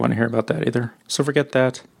think they'd want to hear about that either. So forget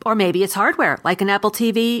that. Or maybe it's hardware, like an Apple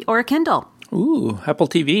TV or a Kindle. Ooh, Apple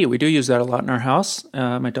TV. We do use that a lot in our house.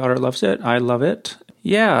 My daughter loves it. I love it.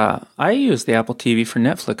 Yeah, I use the Apple TV for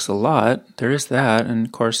Netflix a lot. There is that. And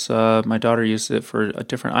of course, my daughter uses it for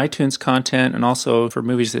different iTunes content and also for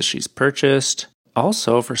movies that she's purchased.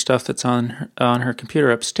 Also for stuff that's on her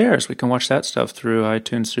computer upstairs. We can watch that stuff through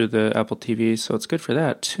iTunes, through the Apple TV. So it's good for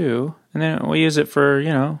that too. And then we use it for,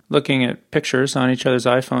 looking at pictures on each other's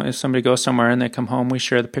iPhone. If somebody goes somewhere and they come home, we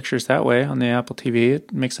share the pictures that way on the Apple TV.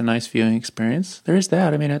 It makes a nice viewing experience. There is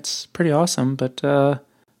that. I mean, it's pretty awesome, but I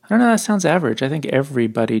don't know, that sounds average. I think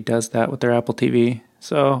everybody does that with their Apple TV.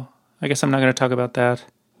 So I guess I'm not going to talk about that.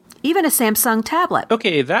 Even a Samsung tablet.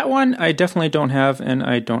 Okay, that one I definitely don't have, and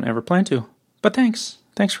I don't ever plan to. But thanks.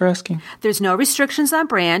 Thanks for asking. There's no restrictions on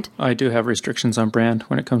brand. I do have restrictions on brand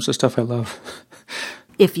when it comes to stuff I love.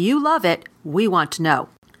 If you love it, we want to know.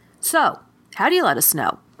 So, how do you let us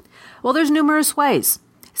know? Well, there's numerous ways.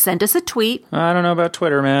 Send us a tweet. I don't know about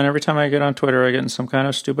Twitter, man. Every time I get on Twitter, I get in some kind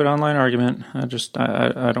of stupid online argument. I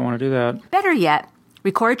don't want to do that. Better yet,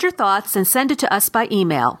 record your thoughts and send it to us by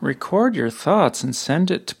email. Record your thoughts and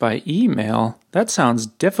send it by email? That sounds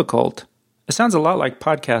difficult. It sounds a lot like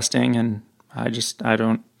podcasting, and I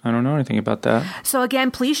don't know anything about that. So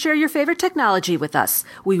again, please share your favorite technology with us.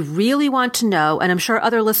 We really want to know, and I'm sure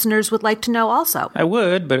other listeners would like to know also. I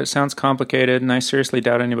would, but it sounds complicated, and I seriously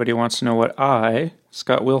doubt anybody wants to know what I,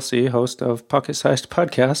 Scott Wilsey, host of Pocket Sized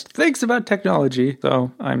Podcast, thinks about technology.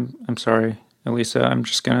 So I'm sorry, Elisa. I'm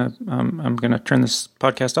gonna turn this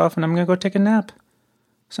podcast off, and I'm gonna go take a nap.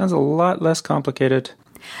 Sounds a lot less complicated.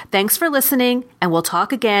 Thanks for listening, and we'll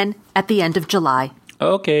talk again at the end of July.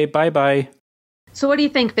 Okay, bye-bye. So what do you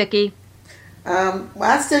think, Vicki? Well,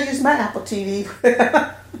 I still use my Apple TV.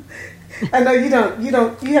 I know you don't.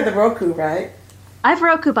 You have the Roku, right? I have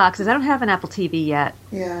Roku boxes. I don't have an Apple TV yet.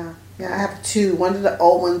 Yeah. I have two. One of the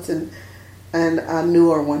old ones and a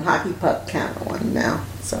newer one, hockey puck kind of one now.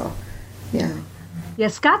 So, yeah. Yeah,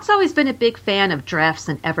 Scott's always been a big fan of Drafts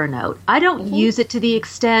and Evernote. I don't use it to the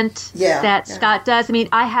extent that Scott does. I mean,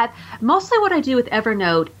 mostly what I do with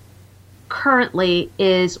Evernote currently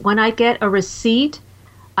is when I get a receipt,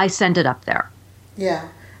 I send it up there. Yeah.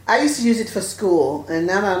 I used to use it for school, and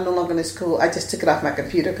now that I'm no longer in school, I just took it off my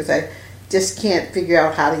computer because I just can't figure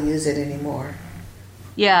out how to use it anymore.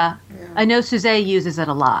 Yeah. I know Suzanne uses it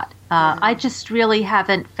a lot. I just really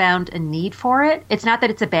haven't found a need for it. It's not that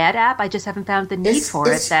it's a bad app. I just haven't found the need for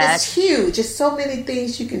it. It's huge. There's so many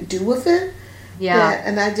things you can do with it. Yeah.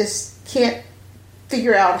 And I just can't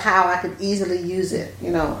figure out how I can easily use it,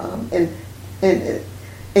 and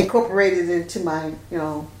incorporate it into my,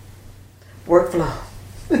 workflow.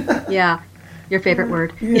 Yeah. Your favorite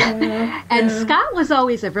word. Yeah. And Scott was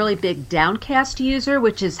always a really big Downcast user,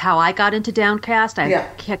 which is how I got into Downcast. I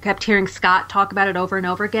kept hearing Scott talk about it over and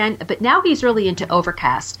over again. But now he's really into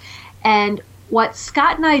Overcast. And what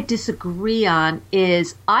Scott and I disagree on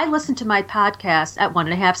is I listen to my podcasts at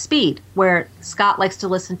 1.5 speed, where Scott likes to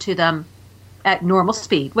listen to them at normal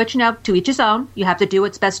speed, which, to each his own. You have to do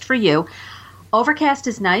what's best for you. Overcast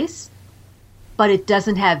is nice, but it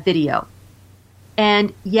doesn't have video.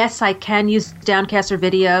 And yes, I can use Downcast for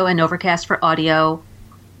video and Overcast for audio.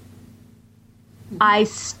 I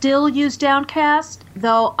still use Downcast,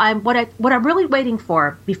 though what I'm really waiting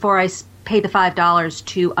for before I pay the $5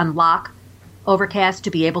 to unlock Overcast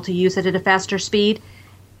to be able to use it at a faster speed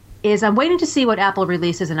is I'm waiting to see what Apple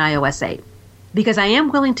releases in iOS 8. Because I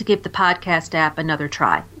am willing to give the podcast app another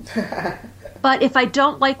try. But if I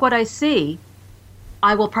don't like what I see,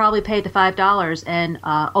 I will probably pay the $5 and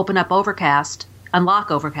open up Overcast,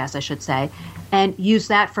 unlock Overcast, I should say, and use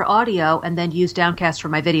that for audio and then use Downcast for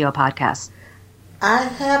my video podcasts. I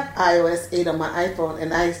have iOS 8 on my iPhone,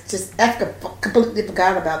 and I completely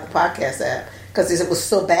forgot about the podcast app because it was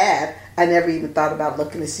so bad, I never even thought about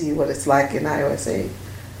looking to see what it's like in iOS 8.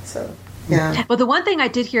 So, yeah. Well, the one thing I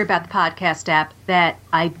did hear about the podcast app that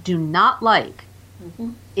I do not like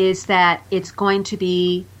is that it's going to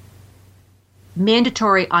be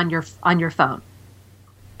mandatory on your phone.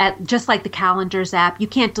 Just like the Calendars app, you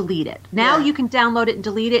can't delete it. Now you can download it and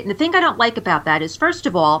delete it. And the thing I don't like about that is, first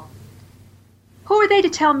of all, who are they to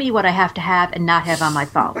tell me what I have to have and not have on my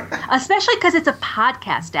phone? Especially because it's a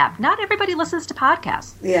podcast app. Not everybody listens to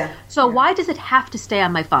podcasts. Yeah. So why does it have to stay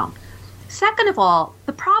on my phone? Second of all,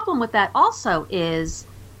 the problem with that also is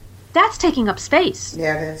that's taking up space.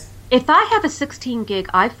 Yeah, it is. If I have a 16 gig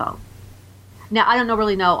iPhone, now I don't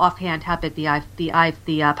really know offhand how big the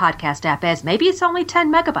podcast app is. Maybe it's only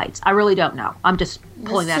 10 megabytes. I really don't know. I'm just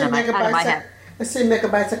pulling that out of my head. Let's say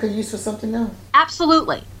megabytes I could use for something else.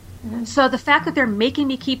 Absolutely. So the fact that they're making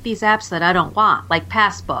me keep these apps that I don't want, like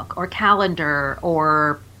Passbook or Calendar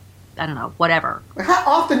or, I don't know, whatever. How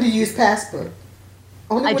often do you use Passbook?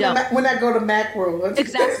 I don't. When I go to Macworld.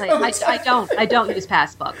 Exactly. I don't use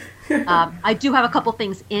Passbook. I do have a couple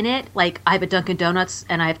things in it, like I have a Dunkin' Donuts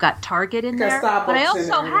and I've got Target in there. But I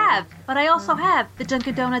also have the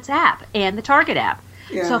Dunkin' Donuts app and the Target app.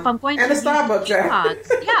 Yeah. So if I'm going to use Starbucks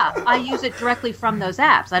app, I use it directly from those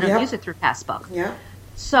apps. I don't use it through Passbook. Yeah.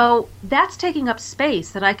 So that's taking up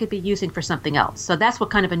space that I could be using for something else. So that's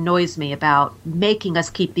what kind of annoys me about making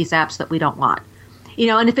us keep these apps that we don't want.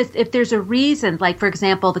 And if there's a reason, like, for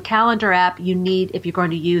example, the Calendar app you need if you're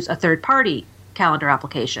going to use a third-party calendar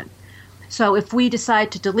application. So if we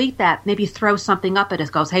decide to delete that, maybe throw something up at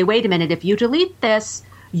us, goes, hey, wait a minute, if you delete this,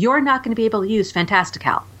 you're not going to be able to use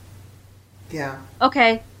Fantastical. Yeah.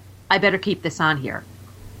 Okay, I better keep this on here.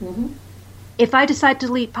 Mm-hmm. If I decide to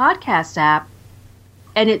delete podcast app,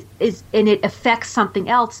 and it affects something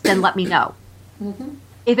else, then let me know. Mm-hmm.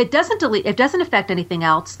 If it doesn't affect anything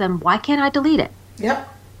else, then why can't I delete it?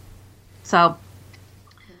 Yep. So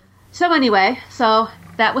anyway,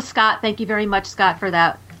 that was Scott. Thank you very much, Scott, for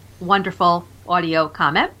that wonderful audio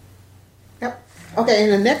comment. Yep. Okay,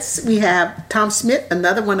 and the next we have Tom Smith,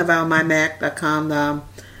 another one of our MyMac.com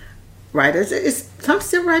writers. Is Tom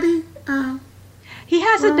still writing? He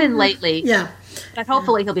hasn't been lately. Yeah. But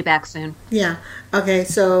hopefully he'll be back soon. Yeah. Okay,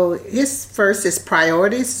 so his first is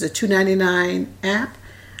Priorities. It's a $2.99 app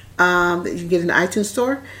that you can get in the iTunes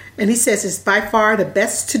store. And he says it's by far the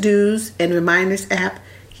best to-dos and reminders app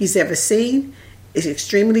he's ever seen. It's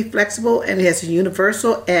extremely flexible, and it has a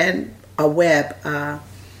universal and a web app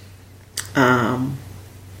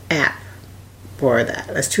for that.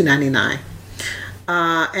 That's $2.99.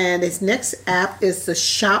 And his next app is the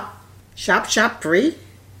Shop Free.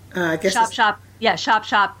 I guess Shop,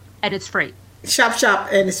 and it's free. Shop,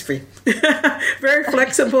 and it's free. Very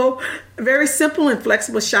flexible, very simple and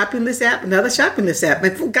flexible shopping list app. Another shopping list app,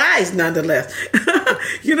 and for guys nonetheless.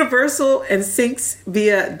 Universal and syncs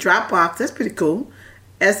via Dropbox. That's pretty cool.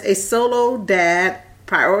 As a solo dad,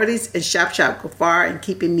 Priorities and Shop go far in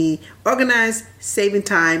keeping me organized, saving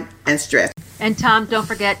time and stress. And Tom, don't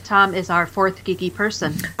forget, Tom is our fourth geeky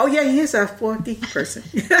person. Oh yeah, he is our fourth geeky person.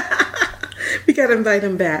 We got to invite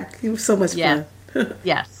him back. He was so much fun.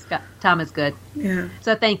 Yes, Tom is good. Yeah.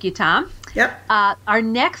 So thank you, Tom. Yep. Our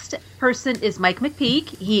next person is Mike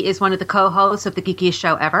McPeak. He is one of the co-hosts of the Geekiest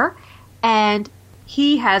Show Ever, and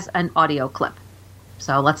he has an audio clip.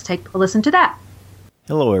 So let's take a listen to that.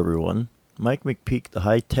 Hello, everyone. Mike McPeak, the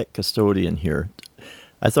high-tech custodian here.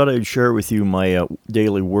 I thought I'd share with you my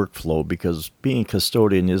daily workflow, because being a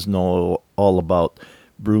custodian isn't all about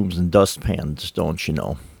brooms and dustpans, don't you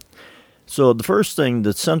know? So the first thing,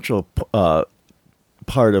 the central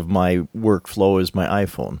part of my workflow is my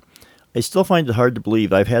iPhone. I still find it hard to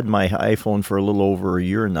believe I've had my iPhone for a little over a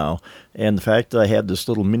year now, and the fact that I have this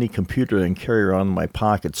little mini computer and carry around in my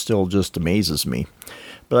pocket still just amazes me.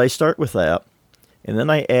 But I start with that, and then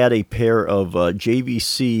I add a pair of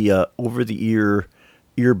JVC over-the-ear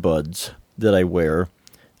earbuds that I wear.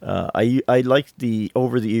 I like the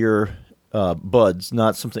over-the-ear buds,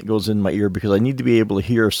 not something that goes in my ear, because I need to be able to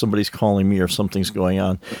hear if somebody's calling me or if something's going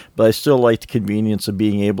on. But I still like the convenience of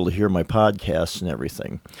being able to hear my podcasts and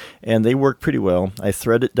everything. And they work pretty well. I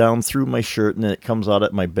thread it down through my shirt, and then it comes out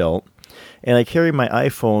at my belt. And I carry my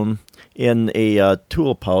iPhone in a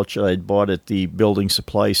tool pouch that I'd bought at the building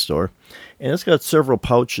supply store. And it's got several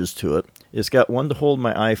pouches to it. It's got one to hold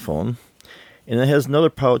my iPhone, and it has another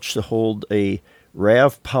pouch to hold a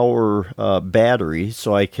RAV Power battery,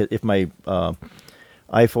 so I can, if my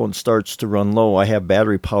iPhone starts to run low, I have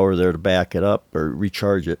battery power there to back it up or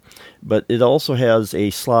recharge it. But it also has a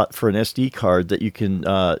slot for an SD card that you can,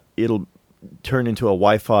 it'll turn into a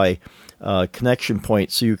Wi-Fi connection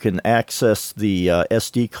point, so you can access the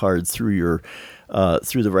SD card through your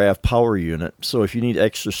through the RAV Power unit. So if you need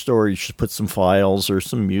extra storage to put some files or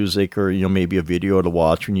some music, or maybe a video to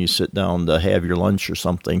watch when you sit down to have your lunch or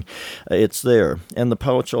something, it's there. And the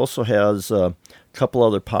pouch also has a couple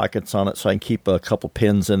other pockets on it, so I can keep a couple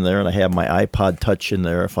pins in there, and I have my iPod Touch in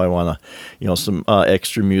there if I want to, some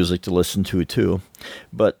extra music to listen to too.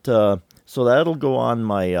 But so that'll go on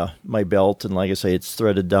my my belt, and like I say, it's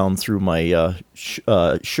threaded down through my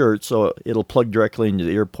shirt, so it'll plug directly into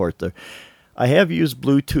the ear port there. I have used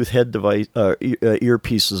Bluetooth head device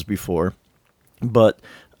earpieces before, but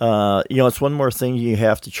it's one more thing you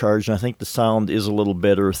have to charge, and I think the sound is a little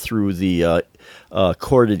better through the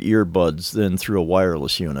corded earbuds than through a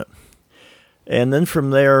wireless unit. And then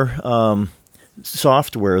from there,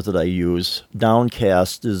 software that I use,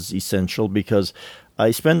 Downcast is essential, because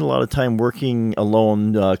I spend a lot of time working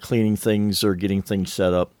alone, cleaning things or getting things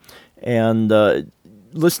set up, and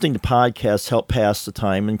listening to podcasts help pass the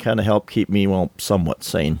time and kind of help keep me, somewhat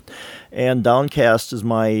sane. And Downcast is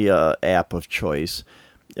my app of choice.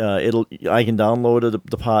 I can download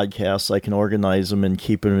the podcasts, I can organize them and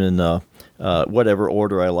keep them in whatever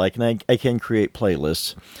order I like, and I can create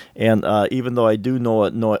playlists. And even though I do know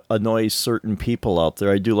it annoys certain people out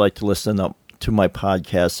there, I do like to listen up to my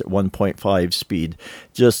podcast at 1.5 speed,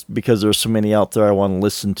 just because there's so many out there I want to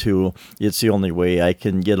listen to. It's the only way I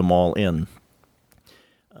can get them all in.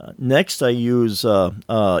 Next, I use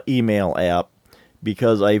email app,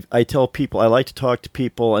 because I tell people I like to talk to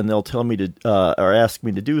people, and they'll tell me to or ask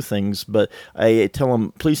me to do things, but I tell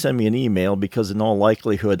them, please send me an email, because in all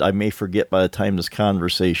likelihood I may forget by the time this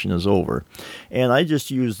conversation is over. And I just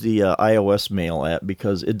use the iOS mail app,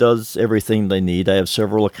 because it does everything they need. I have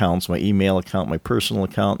several accounts, my email account, my personal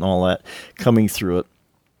account, and all that coming through it.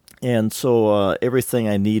 And so everything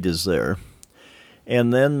I need is there.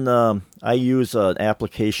 And then I use an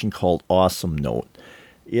application called Awesome Note.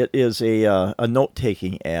 It is a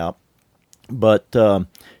note-taking app, but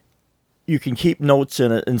you can keep notes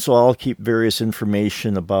in it, and so I'll keep various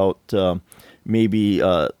information about maybe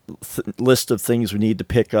a list of things we need to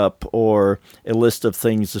pick up, or a list of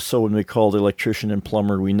things, so when we call the electrician and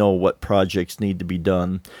plumber, we know what projects need to be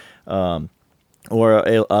done. Or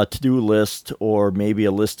a to-do list, or maybe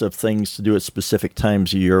a list of things to do at specific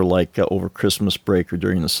times a year, like over Christmas break or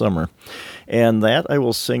during the summer. And that I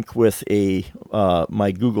will sync with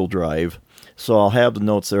my Google Drive, so I'll have the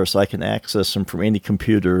notes there so I can access them from any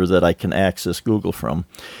computer that I can access Google from.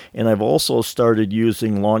 And I've also started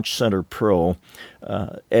using Launch Center Pro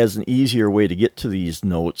as an easier way to get to these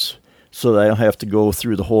notes, so that I don't have to go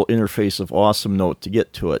through the whole interface of Awesome Note to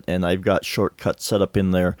get to it. And I've got shortcuts set up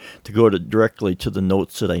in there to go directly to the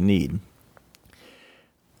notes that I need.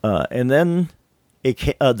 And then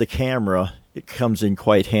the camera, it comes in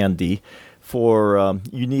quite handy for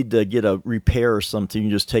you need to get a repair or something. You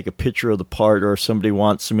just take a picture of the part, or if somebody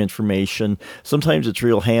wants some information. Sometimes it's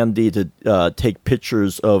real handy to take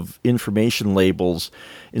pictures of information labels.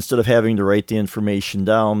 Instead of having to write the information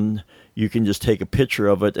down, you can just take a picture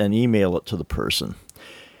of it and email it to the person.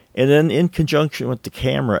 And then in conjunction with the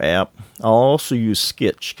camera app, I'll also use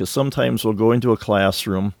Skitch, because sometimes we'll go into a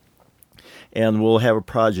classroom and we'll have a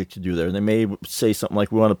project to do there. And they may say something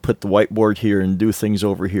like, we want to put the whiteboard here and do things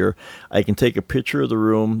over here. I can take a picture of the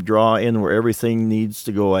room, draw in where everything needs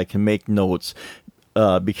to go. I can make notes.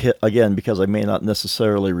 Because I may not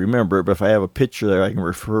necessarily remember it, but if I have a picture there I can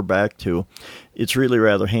refer back to, it's really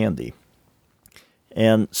rather handy.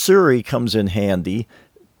 And Siri comes in handy.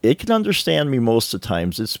 It can understand me most of the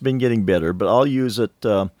times. It's been getting better, but I'll use it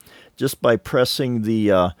just by pressing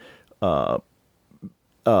the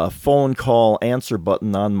phone call answer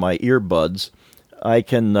button on my earbuds. I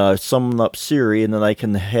can summon up Siri, and then I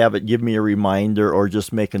can have it give me a reminder or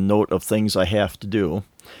just make a note of things I have to do.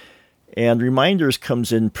 And reminders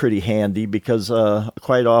comes in pretty handy because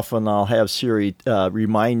quite often I'll have Siri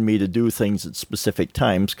remind me to do things at specific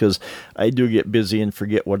times because I do get busy and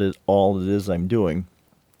forget all it is I'm doing.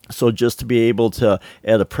 So just to be able to,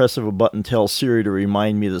 at a press of a button, tell Siri to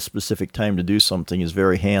remind me the specific time to do something is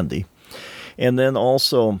very handy. And then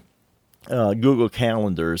also Google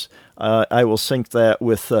Calendars. I will sync that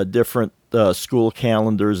with different school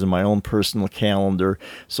calendars and my own personal calendar.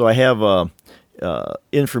 So I have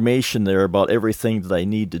information there about everything that I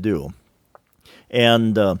need to do.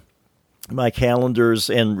 And my calendars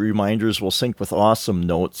and reminders will sync with Awesome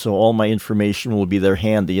Notes, so all my information will be there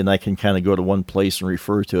handy, and I can kind of go to one place and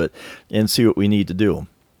refer to it and see what we need to do.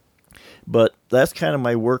 But that's kind of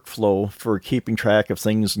my workflow for keeping track of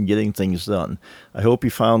things and getting things done. I hope you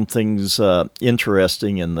found things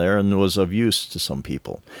interesting in there and was of use to some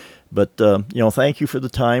people. But, thank you for the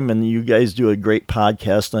time, and you guys do a great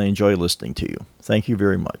podcast, and I enjoy listening to you. Thank you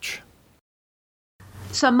very much.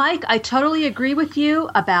 So, Mike, I totally agree with you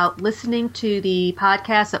about listening to the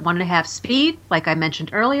podcast at 1.5 speed, like I mentioned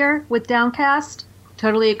earlier with Downcast.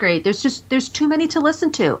 Totally agree. There's too many to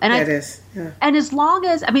listen to. And it is. Yeah. And as long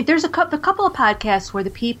as, there's a couple of podcasts where the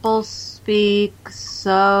people speak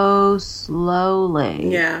so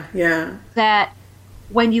slowly. Yeah. That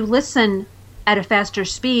when you listen at a faster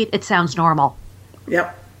speed, it sounds normal.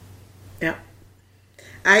 Yep.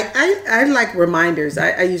 I like reminders.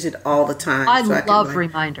 I use it all the time. I love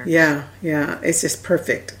reminders. Yeah. It's just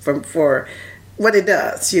perfect for what it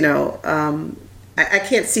does. I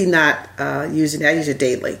can't see not using it. I use it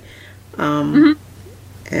daily. And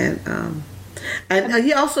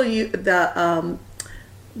he also the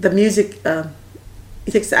music.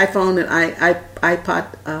 He takes the iPhone and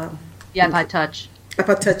iPod. iPod Touch.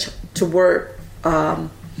 iPod Touch to work.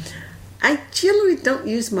 I generally don't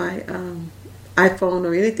use my iPhone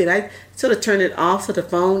or anything. I sort of turn it off so the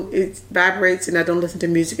phone it vibrates and I don't listen to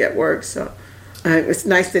music at work. So it's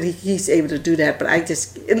nice that he's able to do that. But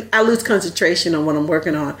I lose concentration on what I'm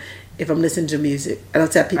working on if I'm listening to music. I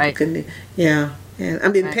don't tell people can. Yeah, and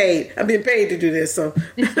I'm being paid. I'm being paid to do this. So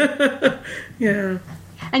yeah.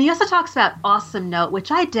 And he also talks about Awesome Note,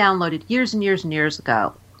 which I downloaded years and years and years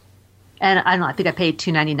ago. And I don't know, I think I paid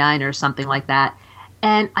 $2.99 or something like that.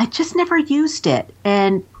 And I just never used it.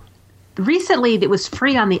 And recently it was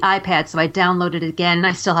free on the iPad, so I downloaded it again, and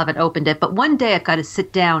I still haven't opened it. But one day I've got to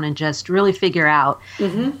sit down and just really figure out.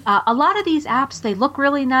 A lot of these apps, they look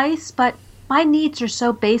really nice, but my needs are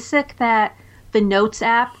so basic that the Notes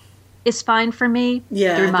app is fine for me.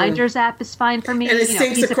 Yeah, the Reminders app is fine for me. And it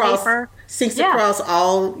syncs across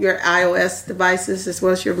all your iOS devices as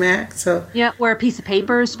well as your Mac. So where a piece of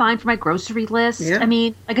paper is fine for my grocery list. Yeah.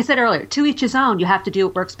 Like I said earlier, to each his own. You have to do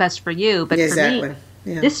what works best for you. But for me,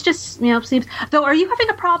 this just seems. Though, are you having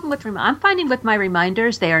a problem with? I'm finding with my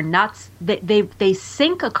reminders, they are not. They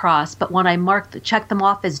sync across, but when I check them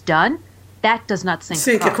off as done, that does not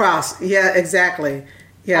sync across. Yeah, exactly.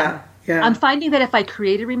 Yeah. I'm finding that if I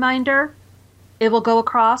create a reminder, it will go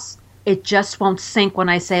across. It just won't sync when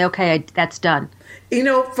I say, okay, that's done.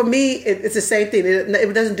 For me, it's the same thing.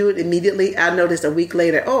 It doesn't do it immediately. I noticed a week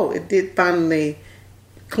later, it did finally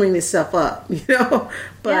clean itself up,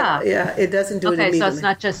 But it doesn't do it immediately. Okay, so it's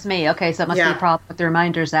not just me. Okay, so it must be a problem with the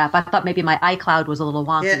Reminders app. I thought maybe my iCloud was a little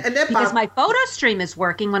wonky. Yeah, and because my photo stream is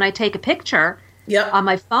working when I take a picture on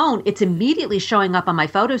my phone. It's immediately showing up on my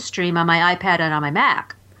photo stream on my iPad and on my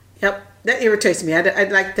Mac. Yep, that irritates me.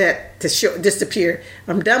 I'd like that to disappear.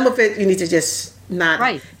 I'm done with it. You need to just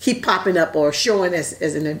not keep popping up or showing as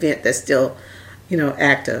an event that's still,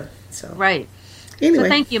 active. So Anyway, so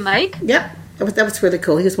thank you, Mike. Yep, that was really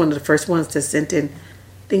cool. He was one of the first ones to send in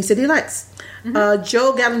things that he likes.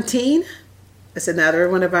 Joe Galantine, that's another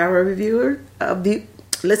one of our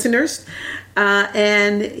listeners,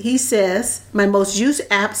 and he says, "My most used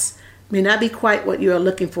apps may not be quite what you are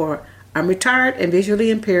looking for. I'm retired and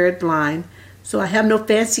visually impaired blind, so I have no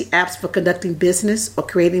fancy apps for conducting business or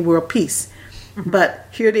creating world peace. But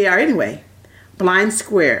here they are anyway. Blind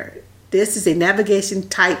Square. This is a navigation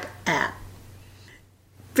type app.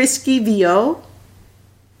 Frisky VO.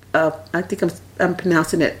 I think I'm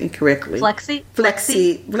pronouncing it incorrectly. Flexi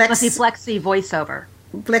voiceover.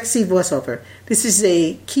 Flexi VoiceOver. This is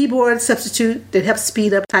a keyboard substitute that helps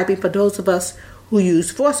speed up typing for those of us who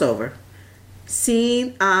use VoiceOver.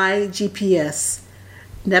 Seeing Eye GPS.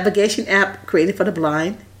 Navigation app created for the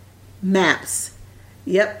blind. Maps.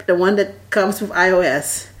 Yep, the one that comes with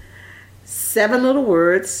iOS. 7 Little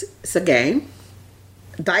Words. It's a game.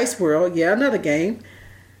 Dice World. Yeah, another game.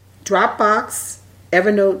 Dropbox.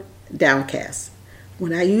 Evernote. Downcast.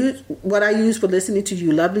 What I use for listening to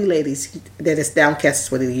you lovely ladies, that is Downcast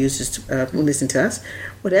is what it uses to listen to us.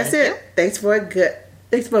 Well, that's it. Thanks for a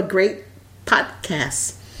great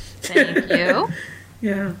podcast. Thank you.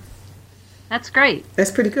 Yeah. That's great. That's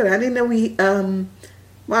pretty good. I didn't know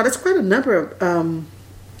wow, there's quite a number of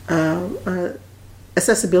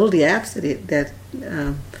accessibility apps that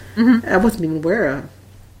I wasn't even aware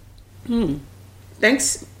of.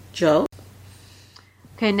 Thanks, Joe.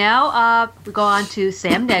 Okay, now we go on to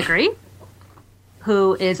Sam Negri,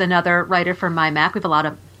 who is another writer for My Mac. We have a lot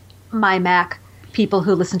of My Mac people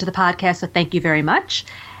who listen to the podcast, so thank you very much.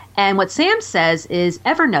 And what Sam says is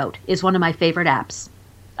Evernote is one of my favorite apps.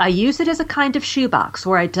 I use it as a kind of shoebox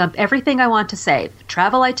where I dump everything I want to save.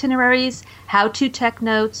 Travel itineraries, how-to tech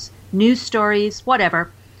notes, news stories,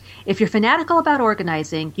 whatever. If you're fanatical about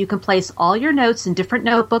organizing, you can place all your notes in different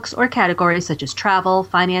notebooks or categories such as travel,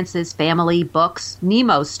 finances, family, books,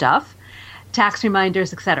 Nemo stuff, tax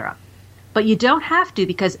reminders, etc. But you don't have to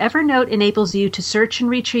because Evernote enables you to search and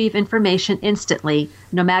retrieve information instantly,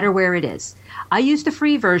 no matter where it is. I use the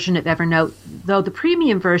free version of Evernote, though the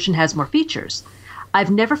premium version has more features.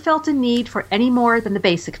 I've never felt a need for any more than the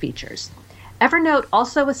basic features. Evernote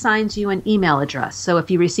also assigns you an email address, so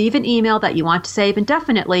if you receive an email that you want to save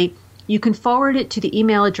indefinitely, you can forward it to the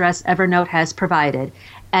email address Evernote has provided,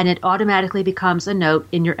 and it automatically becomes a note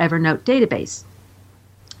in your Evernote database.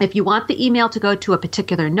 If you want the email to go to a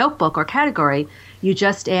particular notebook or category, you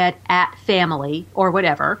just add @family or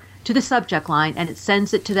whatever to the subject line, and it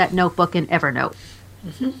sends it to that notebook in Evernote.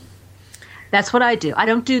 Mm-hmm. That's what I do. I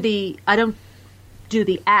don't do the @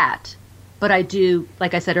 but I do,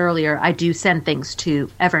 like I said earlier, I do send things to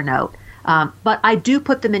Evernote. But I do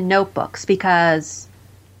put them in notebooks because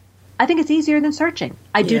I think it's easier than searching.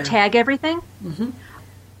 I do tag everything. Mm-hmm.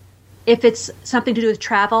 If it's something to do with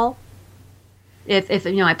travel, if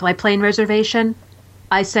I plane reservation,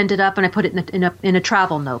 I send it up and I put it in a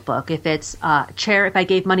travel notebook. If it's if I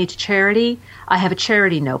gave money to charity, I have a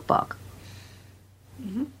charity notebook.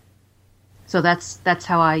 Mm-hmm. So that's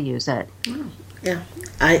how I use it. Oh. Yeah,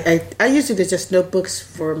 I used it as just notebooks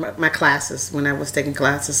for my classes when I was taking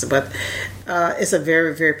classes, but it's a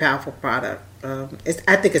very, very powerful product.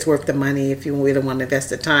 I think it's worth the money if you really want to invest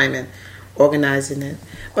the time in organizing it.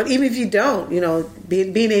 But even if you don't,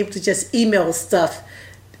 being able to just email stuff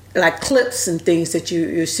like clips and things that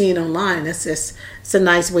you're seeing online, it's a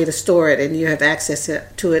nice way to store it, and you have access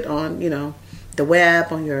to it on the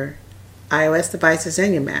web, on your iOS devices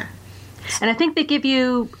and your Mac. And I think they give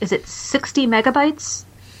you, is it 60 megabytes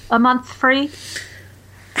a month free?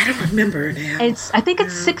 I don't remember now. I think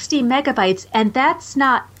it's 60 megabytes, and that's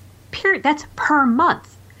not that's per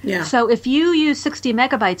month. Yeah. So if you use 60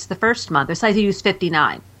 megabytes the first month, or say you use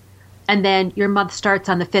 59, and then your month starts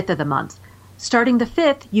on the 5th of the month, starting the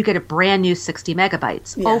 5th, you get a brand new 60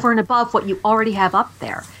 megabytes over and above what you already have up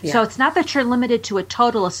there. Yeah. So it's not that you're limited to a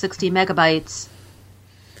total of 60 megabytes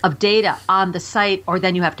of data on the site, or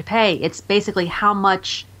then you have to pay. It's basically how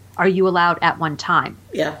much are you allowed at one time.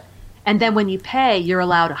 Yeah. And then when you pay, you're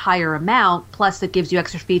allowed a higher amount, plus it gives you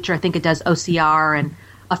extra feature. I think it does OCR and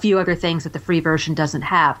a few other things that the free version doesn't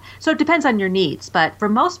have. So it depends on your needs. But for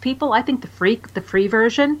most people, I think the free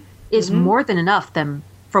version is more than enough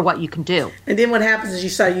for what you can do. And then what happens is you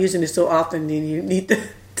start using it so often, then you need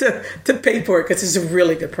to pay for it because it's a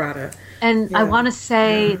really good product. And I want to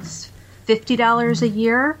say it's $50 a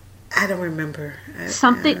year. I don't remember.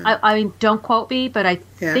 I mean, don't quote me, but I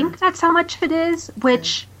think that's how much it is,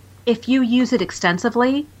 which if you use it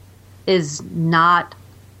extensively is not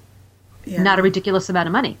a ridiculous amount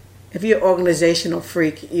of money. If you're an organizational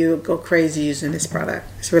freak, you go crazy using this product.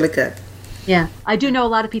 It's really good. Yeah. I do know a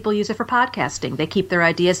lot of people use it for podcasting. They keep their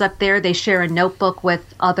ideas up there. They share a notebook with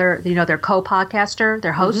their co-podcaster,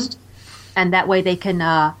 their host, and that way they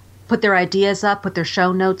can put their ideas up, put their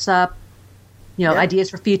show notes up, ideas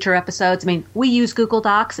for future episodes. I mean, we use Google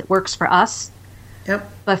Docs. It works for us. Yep.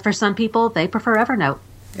 But for some people, they prefer Evernote.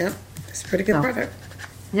 Yep. It's a pretty good product.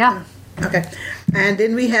 Yeah. Okay. And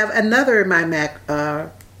then we have another My Mac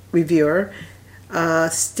reviewer,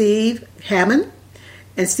 Steve Hammond.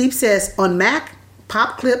 And Steve says, on Mac,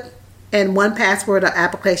 PopClip and 1Password are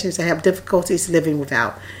applications I have difficulties living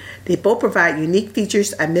without. They both provide unique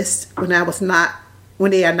features I missed when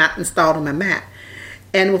they are not installed on my Mac.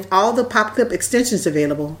 And with all the PopClip extensions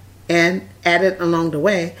available and added along the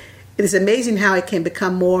way, it is amazing how it can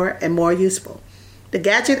become more and more useful. The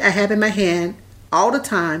gadget I have in my hand all the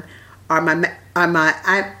time are my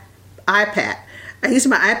iPad. I use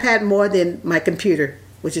my iPad more than my computer,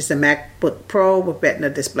 which is a MacBook Pro with Retina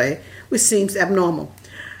display, which seems abnormal.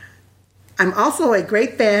 I'm also a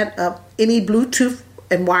great fan of any Bluetooth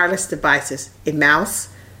and wireless devices. A mouse,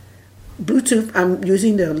 Bluetooth, I'm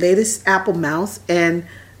using the latest Apple mouse and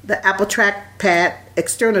the Apple Trackpad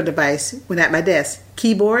external device when at my desk.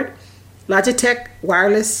 Keyboard, Logitech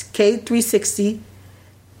wireless K360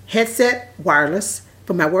 headset wireless.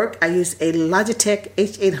 For my work, I use a Logitech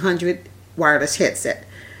H800 wireless headset.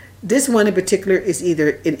 This one in particular is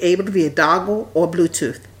either enabled via dongle or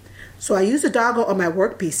Bluetooth. So I use a dongle on my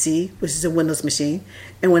work PC, which is a Windows machine,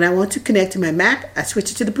 and when I want to connect to my Mac, I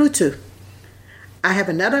switch it to the Bluetooth. I have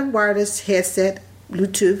another wireless headset,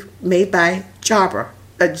 Bluetooth, made by Jabra,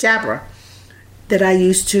 that I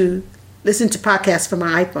use to listen to podcasts from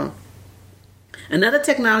my iPhone. Another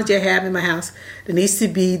technology I have in my house that needs to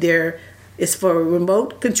be there is for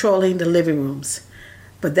remote controlling the living rooms.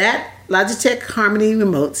 For that, Logitech Harmony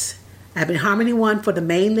remotes. I have a Harmony 1 for the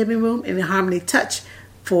main living room and a Harmony Touch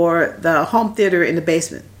for the home theater in the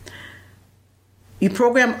basement. You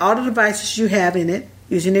program all the devices you have in it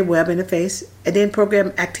using a web interface, and then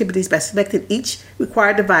program activities by selecting each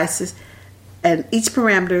required devices and each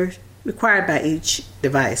parameter required by each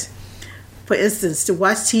device. For instance, to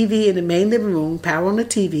watch TV in the main living room, power on the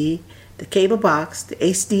TV, the cable box, the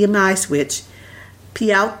HDMI switch,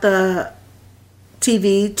 P out the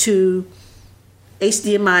TV to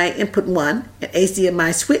HDMI input 1 and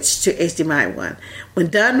HDMI switch to HDMI 1. When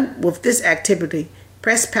done with this activity,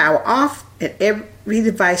 press power off and every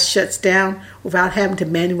device shuts down without having to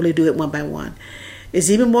manually do it one by one.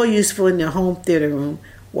 It's even more useful in the home theater room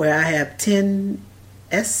where I have tens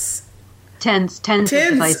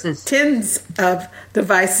of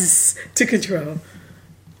devices to control.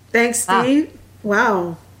 Thanks, Steve.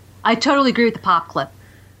 Wow. I totally agree with the PopClip.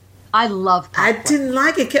 I love PopClip. I didn't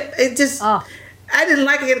like it. I didn't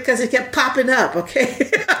like it because it kept popping up,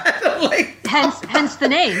 okay? I don't like hence the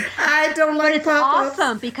name. I don't like it's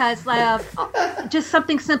awesome because just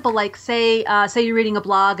something simple like say you're reading a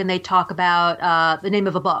blog and they talk about the name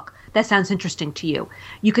of a book. That sounds interesting to you.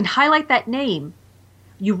 You can highlight that name,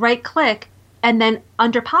 you right-click, and then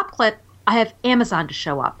under PopClip, I have Amazon to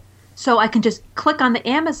show up. So I can just click on the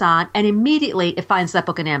Amazon and immediately it finds that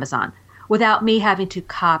book in Amazon without me having to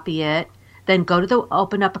copy it, then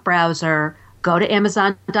open up a browser, go to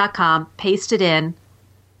Amazon.com, paste it in,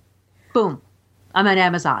 boom, I'm at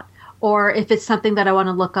Amazon. Or if it's something that I want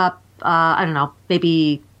to look up, I don't know,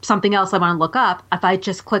 maybe something else I want to look up, if I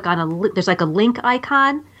just click on there's like a link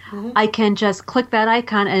icon, I can just click that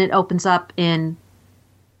icon and it opens up in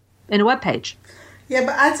a web page. Yeah,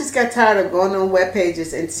 but I just got tired of going on web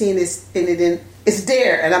pages and seeing it's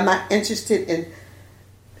there, and I'm not interested in.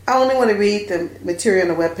 I only want to read the material on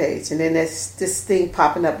the web page, and then there's this thing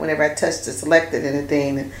popping up whenever I touch the selected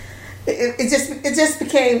anything, and it just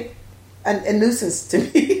became a nuisance to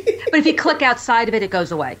me. But if you click outside of it, it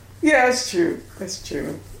goes away. Yeah, that's true. That's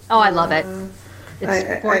true. Oh, I love it.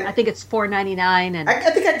 I think it's $4.99, and I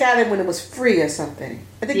think I got it when it was free or something.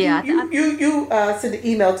 I think you sent an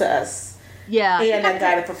email to us. Yeah, and I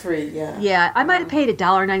got it for free. Yeah, yeah. I might have paid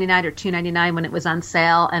 $1.99 or $2.99 when it was on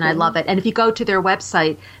sale, and I love it. And if you go to their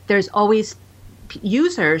website, there's always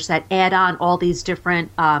users that add on all these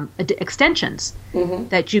different extensions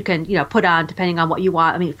that you can put on depending on what you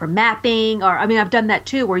want. I mean, for mapping, or I've done that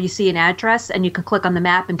too, where you see an address and you can click on the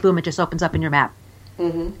map, and boom, it just opens up in your map.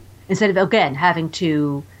 Instead of again having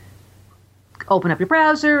to open up your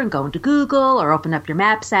browser and go into Google or open up your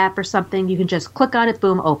Maps app or something, you can just click on it,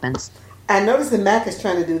 boom, opens. I noticed the Mac is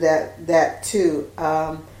trying to do that too.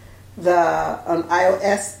 On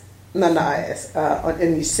iOS, not iOS,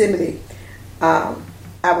 in Yosemite, I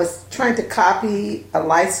was trying to copy a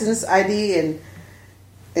license ID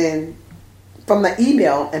and from my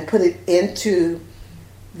email and put it into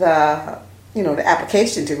the the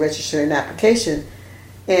application to register an application,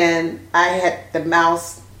 and I had the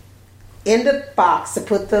mouse in the box to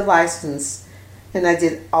put the license. And I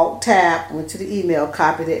did Alt-Tab, went to the email,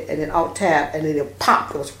 copied it, and then Alt-Tab, and then it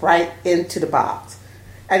popped. It was right into the box.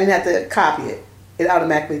 I didn't have to copy it. It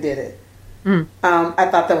automatically did it. I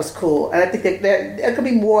thought that was cool. And I think that there could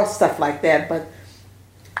be more stuff like that. But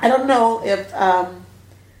I don't know if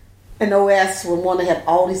an OS would want to have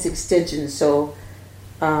all these extensions. So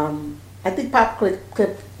I think Pop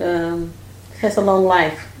Clip has a long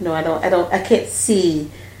life. No, I can't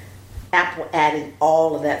see Apple adding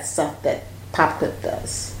all of that stuff that Pop Clip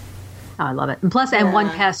does. Oh, I love it. And plus, and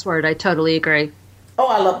 1Password, I totally agree. Oh,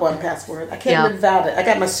 I love 1Password. I can't live without it. I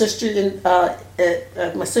got my sister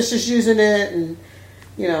my sister's using it, and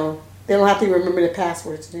they don't have to remember the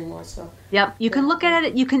passwords anymore. So yep, you can look at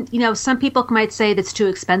it. You can, some people might say that's too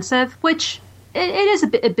expensive, which it is a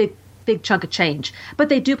big chunk of change. But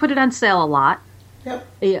they do put it on sale a lot. Yep,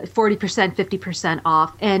 40%, 50%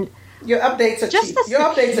 off, and your updates are just cheap. Your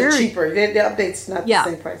updates are cheaper. The updates not the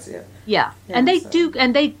same price. Yeah, and they do,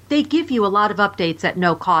 and they give you a lot of updates at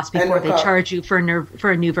no cost before they charge you for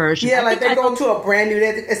a new version. Yeah, like they go to a brand new.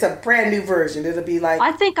 It's a brand new version. It'll be like.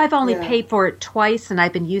 I think I've only paid for it twice, and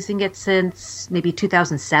I've been using it since maybe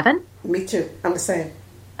 2007. Me too. I'm the same.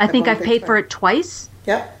 I think I've paid for it twice.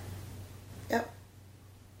 Yep.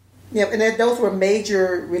 And those were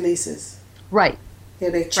major releases. Right. Yeah,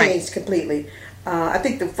 they changed completely. I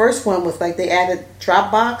think the first one was like they added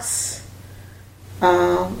Dropbox,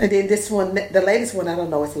 and then this one, the latest one, I don't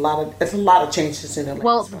know. It's a lot of changes in it.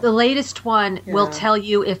 Well, the latest one will tell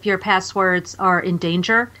you if your passwords are in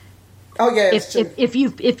danger. Oh yeah, it's true. If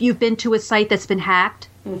you've been to a site that's been hacked,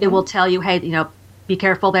 it will tell you, hey, be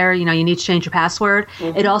careful there. You need to change your password.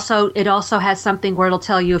 It also has something where it'll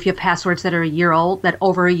tell you if you have passwords that are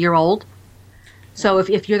over a year old. So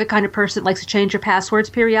if you're the kind of person that likes to change your passwords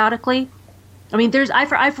periodically. I mean,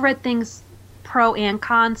 I've read things pro and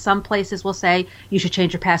con. Some places will say you should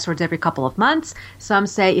change your passwords every couple of months. Some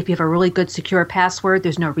say if you have a really good secure password,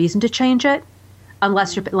 there's no reason to change it,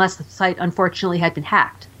 unless the site unfortunately had been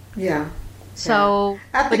hacked. Yeah. So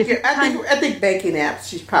I think banking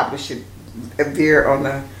apps you probably should veer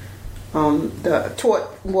toward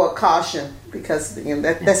more caution because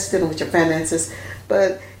that's dealing with your finances.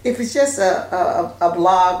 But if it's just a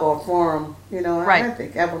blog or a forum, I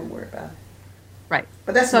think I wouldn't worry about it. Right.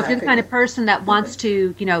 But that's so if you're the kind of person that wants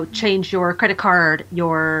to, change your credit card,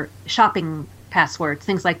 your shopping passwords,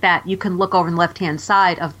 things like that, you can look over on the left-hand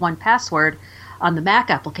side of 1Password on the Mac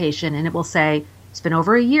application, and it will say, it's been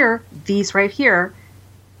over a year, these right here,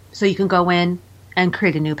 so you can go in and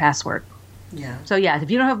create a new password. Yeah. So,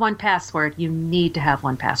 if you don't have 1Password, you need to have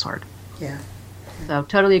 1Password. Yeah. So,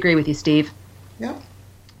 totally agree with you, Steve. Yep.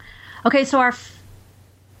 Okay, so our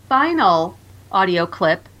final audio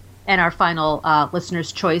clip and our final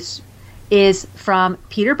listener's choice is from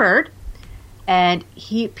Peter Bird. And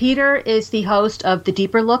Peter is the host of the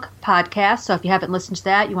Deeper Look podcast. So if you haven't listened to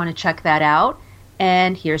that, you want to check that out.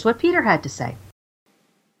 And here's what Peter had to say.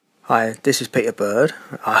 Hi, this is Peter Bird.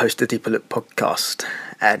 I host the Deeper Look podcast.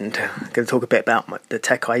 And I'm going to talk a bit about the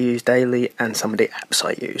tech I use daily and some of the apps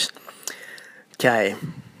I use. Okay.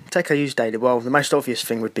 Tech I use daily. Well, the most obvious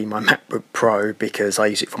thing would be my MacBook Pro because I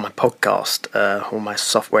use it for my podcast. All my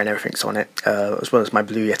software and everything's on it, as well as my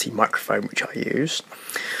Blue Yeti microphone, which I use.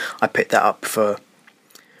 I picked that up for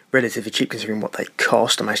relatively cheap considering what they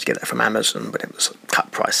cost. I managed to get that from Amazon, but it was a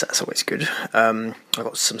cut price. That's always good. I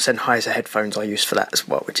got some Sennheiser headphones I use for that as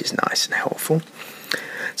well, which is nice and helpful.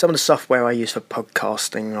 Some of the software I use for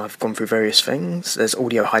podcasting, I've gone through various things. There's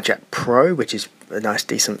Audio Hijack Pro, which is a nice,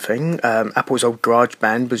 decent thing. Apple's old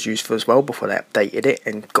GarageBand was useful as well before they updated it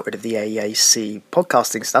and got rid of the AAC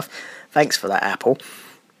podcasting stuff. Thanks for that, Apple.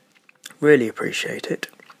 Really appreciate it.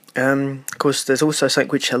 Of course, there's also something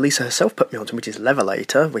which Elisa herself put me onto, which is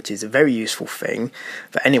Levelator, which is a very useful thing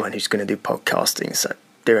for anyone who's going to do podcasting. So I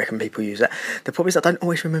do reckon people use that. The problem is I don't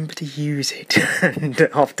always remember to use it. And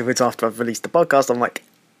afterwards, after I've released the podcast, I'm like,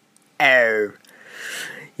 oh,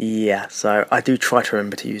 yeah, so I do try to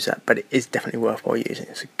remember to use that, but it is definitely worthwhile using.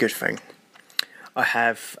 It's a good thing. I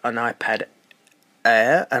have an iPad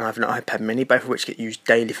Air and I have an iPad Mini, both of which get used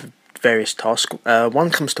daily for various tasks. One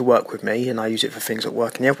comes to work with me and I use it for things at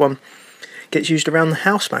work, and the other one gets used around the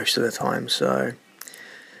house most of the time, so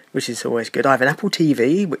which is always good. I have an Apple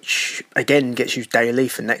TV, which again gets used daily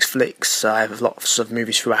for Netflix. I have lots of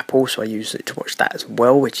movies through Apple, so I use it to watch that as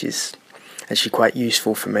well, which is actually quite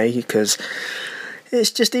useful for me because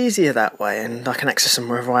it's just easier that way and I can access them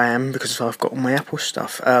wherever I am because I've got all my Apple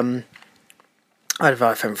stuff. I have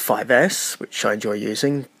iPhone 5S, which I enjoy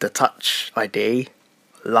using. The Touch ID,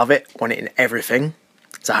 love it, want it in everything,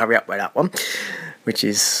 so hurry up with that one. Which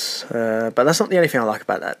is, but that's not the only thing I like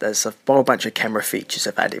about that. There's a whole bunch of camera features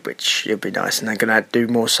they've added, which will be nice, and they're going to do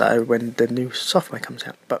more so when the new software comes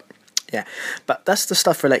out. But yeah, but that's the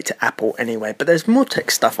stuff related to Apple anyway. But there's more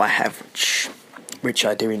tech stuff I have, which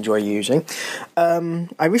I do enjoy using.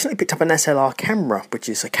 I recently picked up an SLR camera, which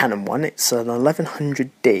is a Canon one. It's an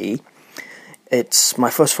 1100D. It's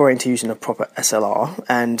my first foray into using a proper SLR,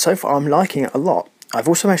 and so far I'm liking it a lot. I've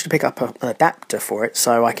also managed to pick up an adapter for it,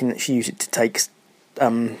 so I can actually use it to take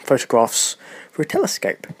photographs through a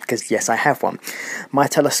telescope, because yes, I have one. My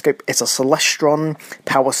telescope is a Celestron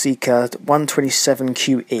PowerSeeker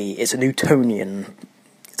 127QE. It's a Newtonian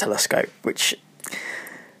telescope, which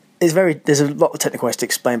is there's a lot of technical ways to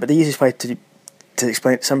explain, but the easiest way to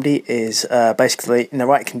explain it to somebody is basically, in the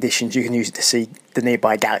right conditions, you can use it to see the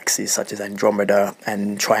nearby galaxies such as Andromeda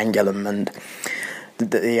and Triangulum and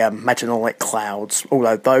the Magellanic Clouds,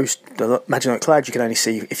 although the Magellanic Clouds you can only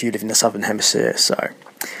see if you live in the southern hemisphere.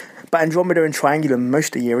 But Andromeda and Triangulum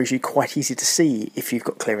most of the year is usually quite easy to see if you've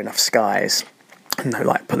got clear enough skies and no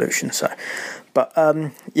light pollution. But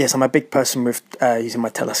yes, I'm a big person with using my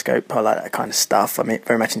telescope. I like that kind of stuff. I'm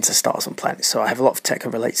very much into stars and planets, so I have a lot of tech that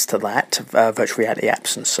relates to that, virtual reality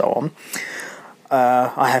apps and so on.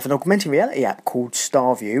 I have an augmented reality app called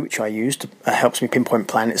Starview, which I use to helps me pinpoint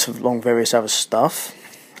planets along various other stuff.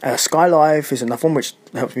 SkyLive is another one which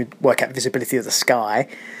helps me work out visibility of the sky,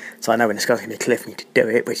 so I know when the sky's going to be clear for me to do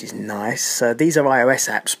it, which is nice. These are iOS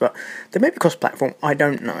apps, but they may be cross-platform. I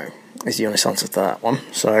don't know, is the honest answer to that one.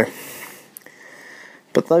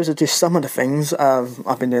 But those are just some of the things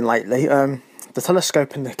I've been doing lately. The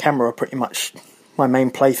telescope and the camera are pretty much my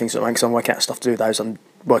main playthings at the moment, because I'm working out stuff to do with those. I'm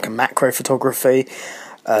working macro photography,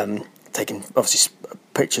 taking obviously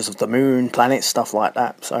pictures of the moon, planets, stuff like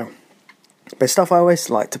that. But stuff I always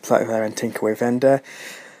like to play with and tinker with, and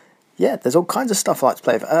yeah, there's all kinds of stuff I like to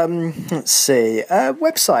play with. Let's see,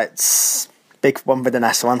 websites, big one with the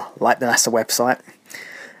NASA one, like the NASA website.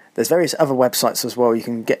 There's various other websites as well you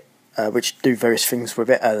can get, which do various things with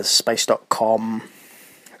it, space.com,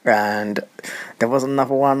 and there was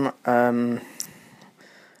another one.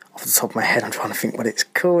 Off the top of my head, I'm trying to think what it's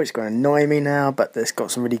called. It's going to annoy me now, but it's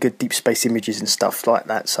got some really good deep space images and stuff like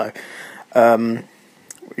that. So,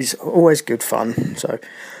 it's always good fun. So,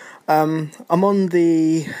 I'm on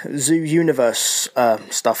the Zoo Universe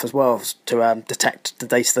stuff as well to detect the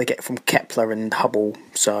data they get from Kepler and Hubble.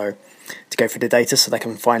 So, to go through the data so they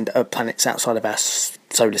can find planets outside of our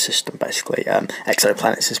solar system, basically.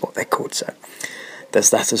 Exoplanets is what they're called. So, there's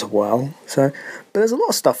that as well. But there's a lot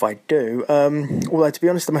of stuff I do. Although, to be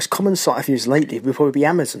honest, the most common site I've used lately would probably be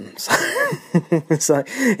Amazon. So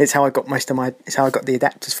it's how I got it's how I got the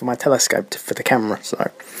adapters for my telescope for the camera. So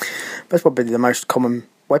that's probably the most common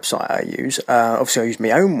website I use. Obviously, I use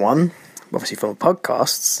my own one, obviously for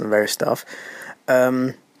podcasts and various stuff.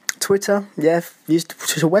 Twitter, yeah, I've used the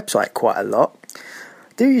Twitter website quite a lot.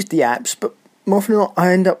 I do use the apps, but more often than not,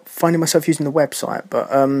 I end up finding myself using the website. But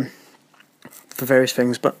for various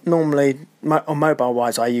things, but normally on mobile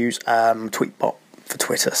wise I use Tweetbot for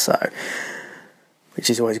Twitter, which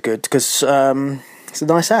is always good because it's a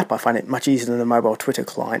nice app. I find it much easier than the mobile Twitter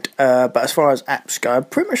client, but as far as apps go, I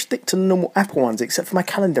pretty much stick to the normal Apple ones except for my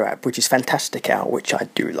calendar app, which is Fantastical, which I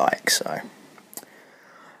do like.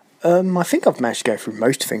 I think I've managed to go through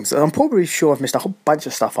most things. I'm probably sure I've missed a whole bunch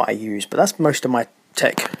of stuff I use, but that's most of my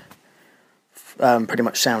tech pretty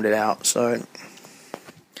much sounded out. So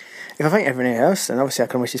if I think everything else, then obviously I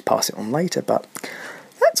can always just pass it on later, but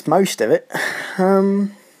that's most of it.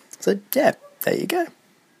 So yeah, there you go.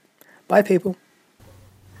 Bye, people.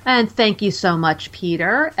 And thank you so much,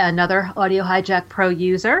 Peter, another Audio Hijack Pro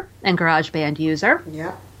user and GarageBand user.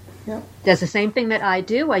 Yep. Does the same thing that I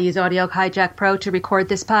do. I use Audio Hijack Pro to record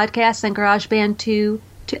this podcast and GarageBand to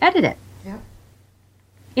edit it. Yep.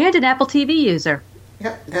 And an Apple TV user.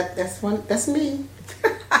 Yep, that's me.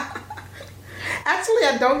 Actually,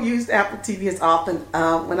 I don't use Apple TV as often.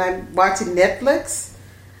 When I'm watching Netflix,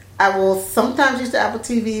 I will sometimes use the Apple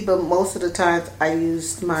TV, but most of the time I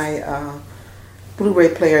use my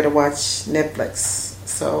Blu-ray player to watch Netflix.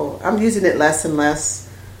 So I'm using it less and less.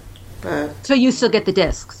 But so you still get the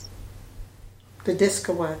discs? The disc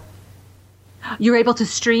or what? You're able to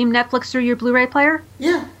stream Netflix through your Blu-ray player?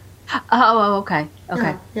 Yeah. Oh, okay.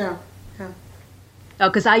 Yeah. Oh,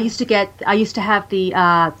 because I used to have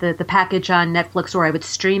the package on Netflix where I would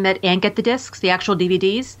stream it and get the discs, the actual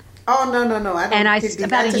DVDs. Oh no! I don't.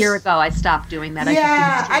 About a year ago, I stopped doing that.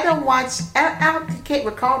 Yeah, I don't watch. I can't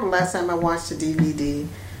recall the last time I watched a DVD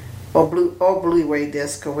or Blu-ray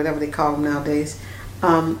disc or whatever they call them nowadays.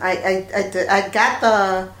 I got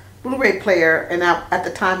the Blu-ray player, and at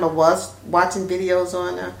the time I was watching videos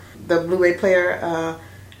on the Blu-ray player,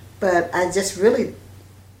 but I just really.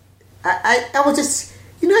 I was just,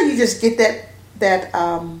 you just get that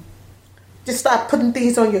just start putting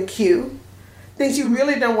things on your queue, things you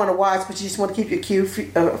really don't want to watch, but you just want to keep your queue free.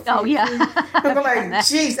 Oh yeah. I'm like,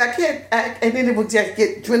 geez, I can't. And then it would just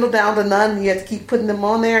get dwindled down to none. And you have to keep putting them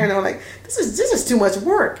on there, and I'm like, this is too much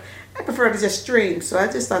work. I prefer to just stream, so I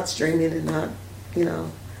just start streaming and not,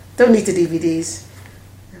 don't need the DVDs.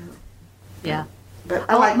 Yeah. But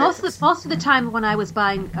I like most Netflix. of the time when I was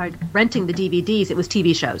buying or renting the DVDs, it was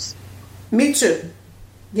TV shows. Me too.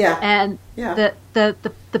 Yeah. And Yeah.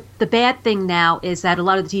 the bad thing now is that a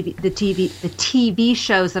lot of the TV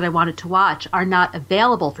shows that I wanted to watch are not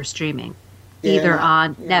available for streaming, either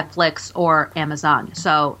on Netflix or Amazon.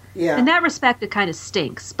 So in that respect, it kind of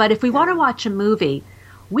stinks. But if we want to watch a movie,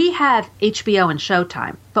 we have HBO and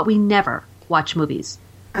Showtime, but we never watch movies.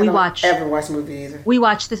 I don't ever watch movies either. We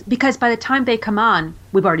watch this because by the time they come on,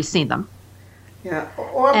 we've already seen them. Yeah.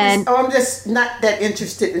 Or I'm just not that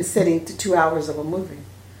interested in sitting to 2 hours of a movie.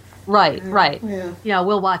 Right. Yeah.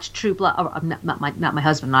 We'll watch True Blood. Or, not my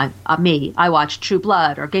husband. Me. I watch True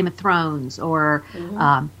Blood or Game of Thrones or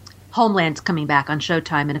Homeland's coming back on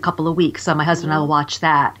Showtime in a couple of weeks. So my husband and I will watch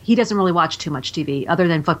that. He doesn't really watch too much TV other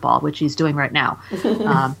than football, which he's doing right now.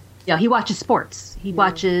 He watches sports. He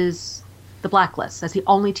watches The Blacklist. That's the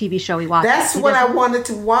only TV show he watches. That's what I wanted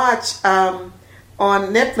to watch on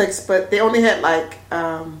Netflix, but they only had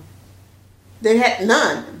they had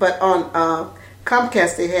none. But on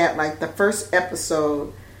Comcast, they had like the first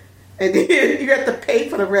episode, and then you have to pay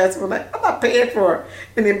for the rest. I'm like, I'm not paying for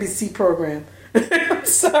an NBC program. I'm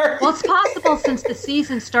sorry. Well, it's possible since the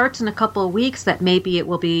season starts in a couple of weeks that maybe it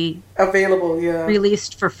will be available,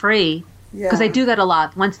 released for free. Because they do that a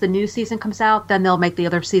lot. Once the new season comes out, then they'll make the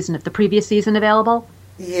other season of the previous season available.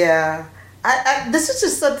 Yeah. This is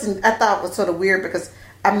just something I thought was sort of weird because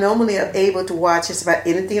I'm normally able to watch just about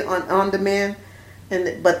anything on demand.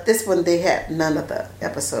 But this one, they had none of the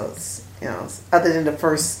episodes, other than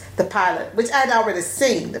the pilot, which I'd already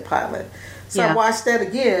seen the pilot. So I watched that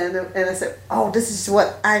again, and I said, oh, this is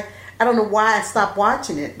what I don't know why I stopped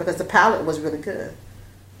watching it, because the pilot was really good.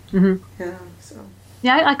 Mm-hmm. Yeah, so.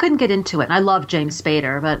 Yeah, I couldn't get into it. I love James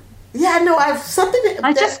Spader, but... Yeah, no, I just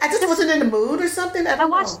wasn't in the mood or something. I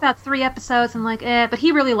watched about 3 episodes and but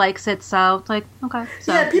he really likes it, so it's like, okay.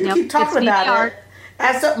 So, yeah, people keep talking about it.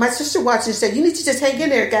 I saw my sister watched it and said, you need to just hang in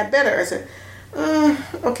there, it got better. I said,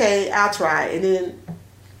 okay, I'll try. And then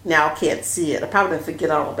now I can't see it. I probably didn't forget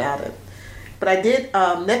all about it. But I did,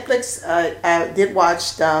 Netflix, I did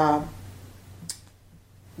watch the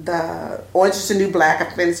Orange is the New Black.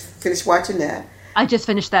 I finished watching that. I just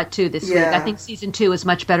finished that too this week. I think season 2 is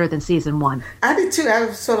much better than season 1. I did too. I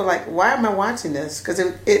was sort of like, why am I watching this? Because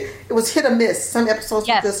it was hit or miss. Some episodes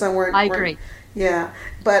were good, some weren't. I agree. Yeah,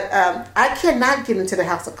 but I cannot get into the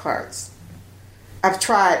House of Cards. I've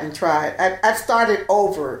tried and tried. I've started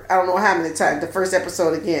over. I don't know how many times. The first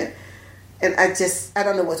episode again. And I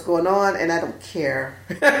don't know what's going on, and I don't care.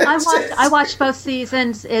 I watched both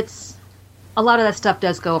seasons. It's a lot of that stuff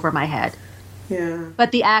does go over my head. Yeah.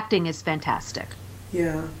 But the acting is fantastic.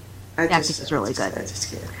 Yeah. The acting is really good. I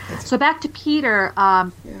just can't. So back to Peter.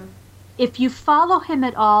 If you follow him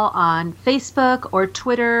at all on Facebook or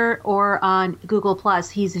Twitter or on Google+,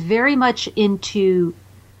 he's very much into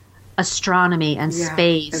astronomy and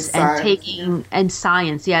space and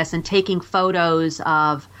science, and taking photos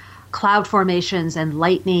of cloud formations and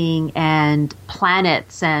lightning and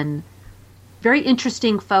planets and very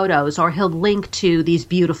interesting photos, or he'll link to these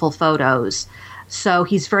beautiful photos. So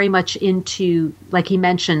he's very much into, like he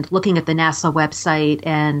mentioned, looking at the NASA website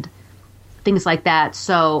and things like that.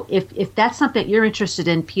 So if that's something you're interested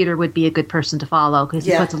in, Peter would be a good person to follow, because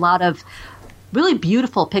he puts a lot of really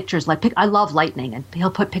beautiful pictures. I love lightning, and he'll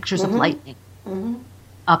put pictures of lightning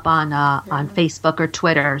up on Facebook or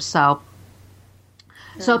Twitter. So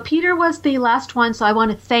Peter was the last one, so I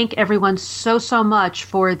want to thank everyone so much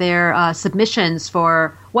for their submissions,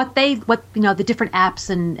 for what the different apps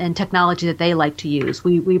and technology that they like to use.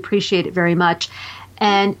 We appreciate it very much.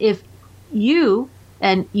 And if you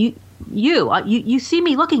see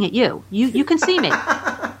me looking at you, you can see me,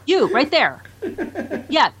 you right there,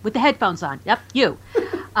 with the headphones on. Yep, you.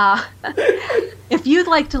 If you'd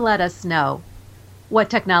like to let us know what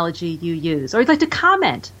technology you use, or you'd like to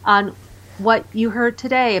comment on what you heard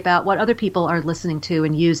today about what other people are listening to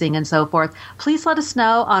and using and so forth, please let us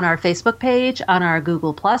know on our Facebook page, on our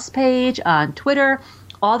Google Plus page, on Twitter.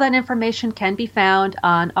 All that information can be found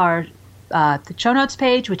on our the show notes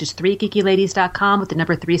page, which is 3geekyladies.com with the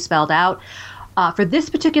number 3 spelled out. For this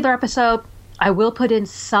particular episode, I will put in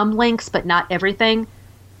some links, but not everything.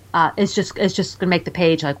 It's just going to make the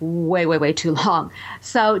page like way too long.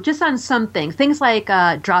 So just on some things like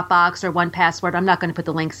Dropbox or 1Password, I'm not going to put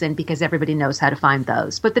the links in because everybody knows how to find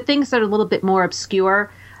those. But the things that are a little bit more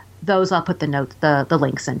obscure, those I'll put the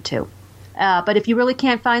links in too. But if you really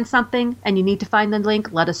can't find something and you need to find the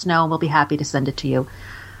link, let us know and we'll be happy to send it to you.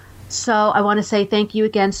 So I want to say thank you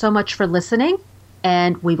again so much for listening,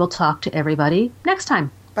 and we will talk to everybody next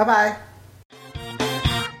time. Bye-bye.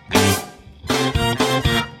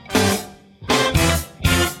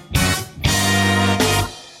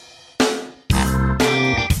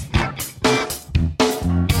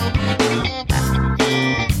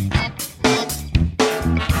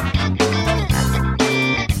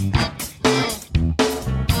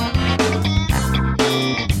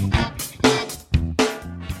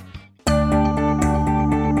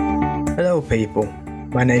 people.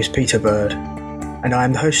 My name is Peter Bird, and I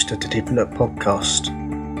am the host of the Deeper Look podcast.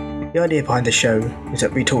 The idea behind the show is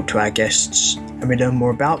that we talk to our guests and we learn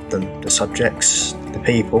more about them, the subjects, the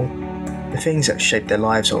people, the things that shape their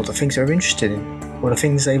lives, or the things they're interested in, or the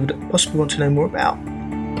things they would possibly want to know more about.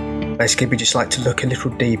 Basically, we just like to look a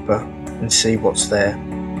little deeper and see what's there,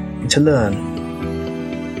 and to learn.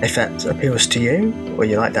 If that appeals to you, or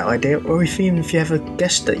you like that idea, or even if you have a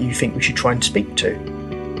guest that you think we should try and speak to,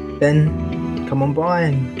 then come on by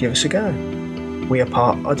and give us a go. We are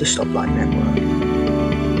part of the Stoplight Network.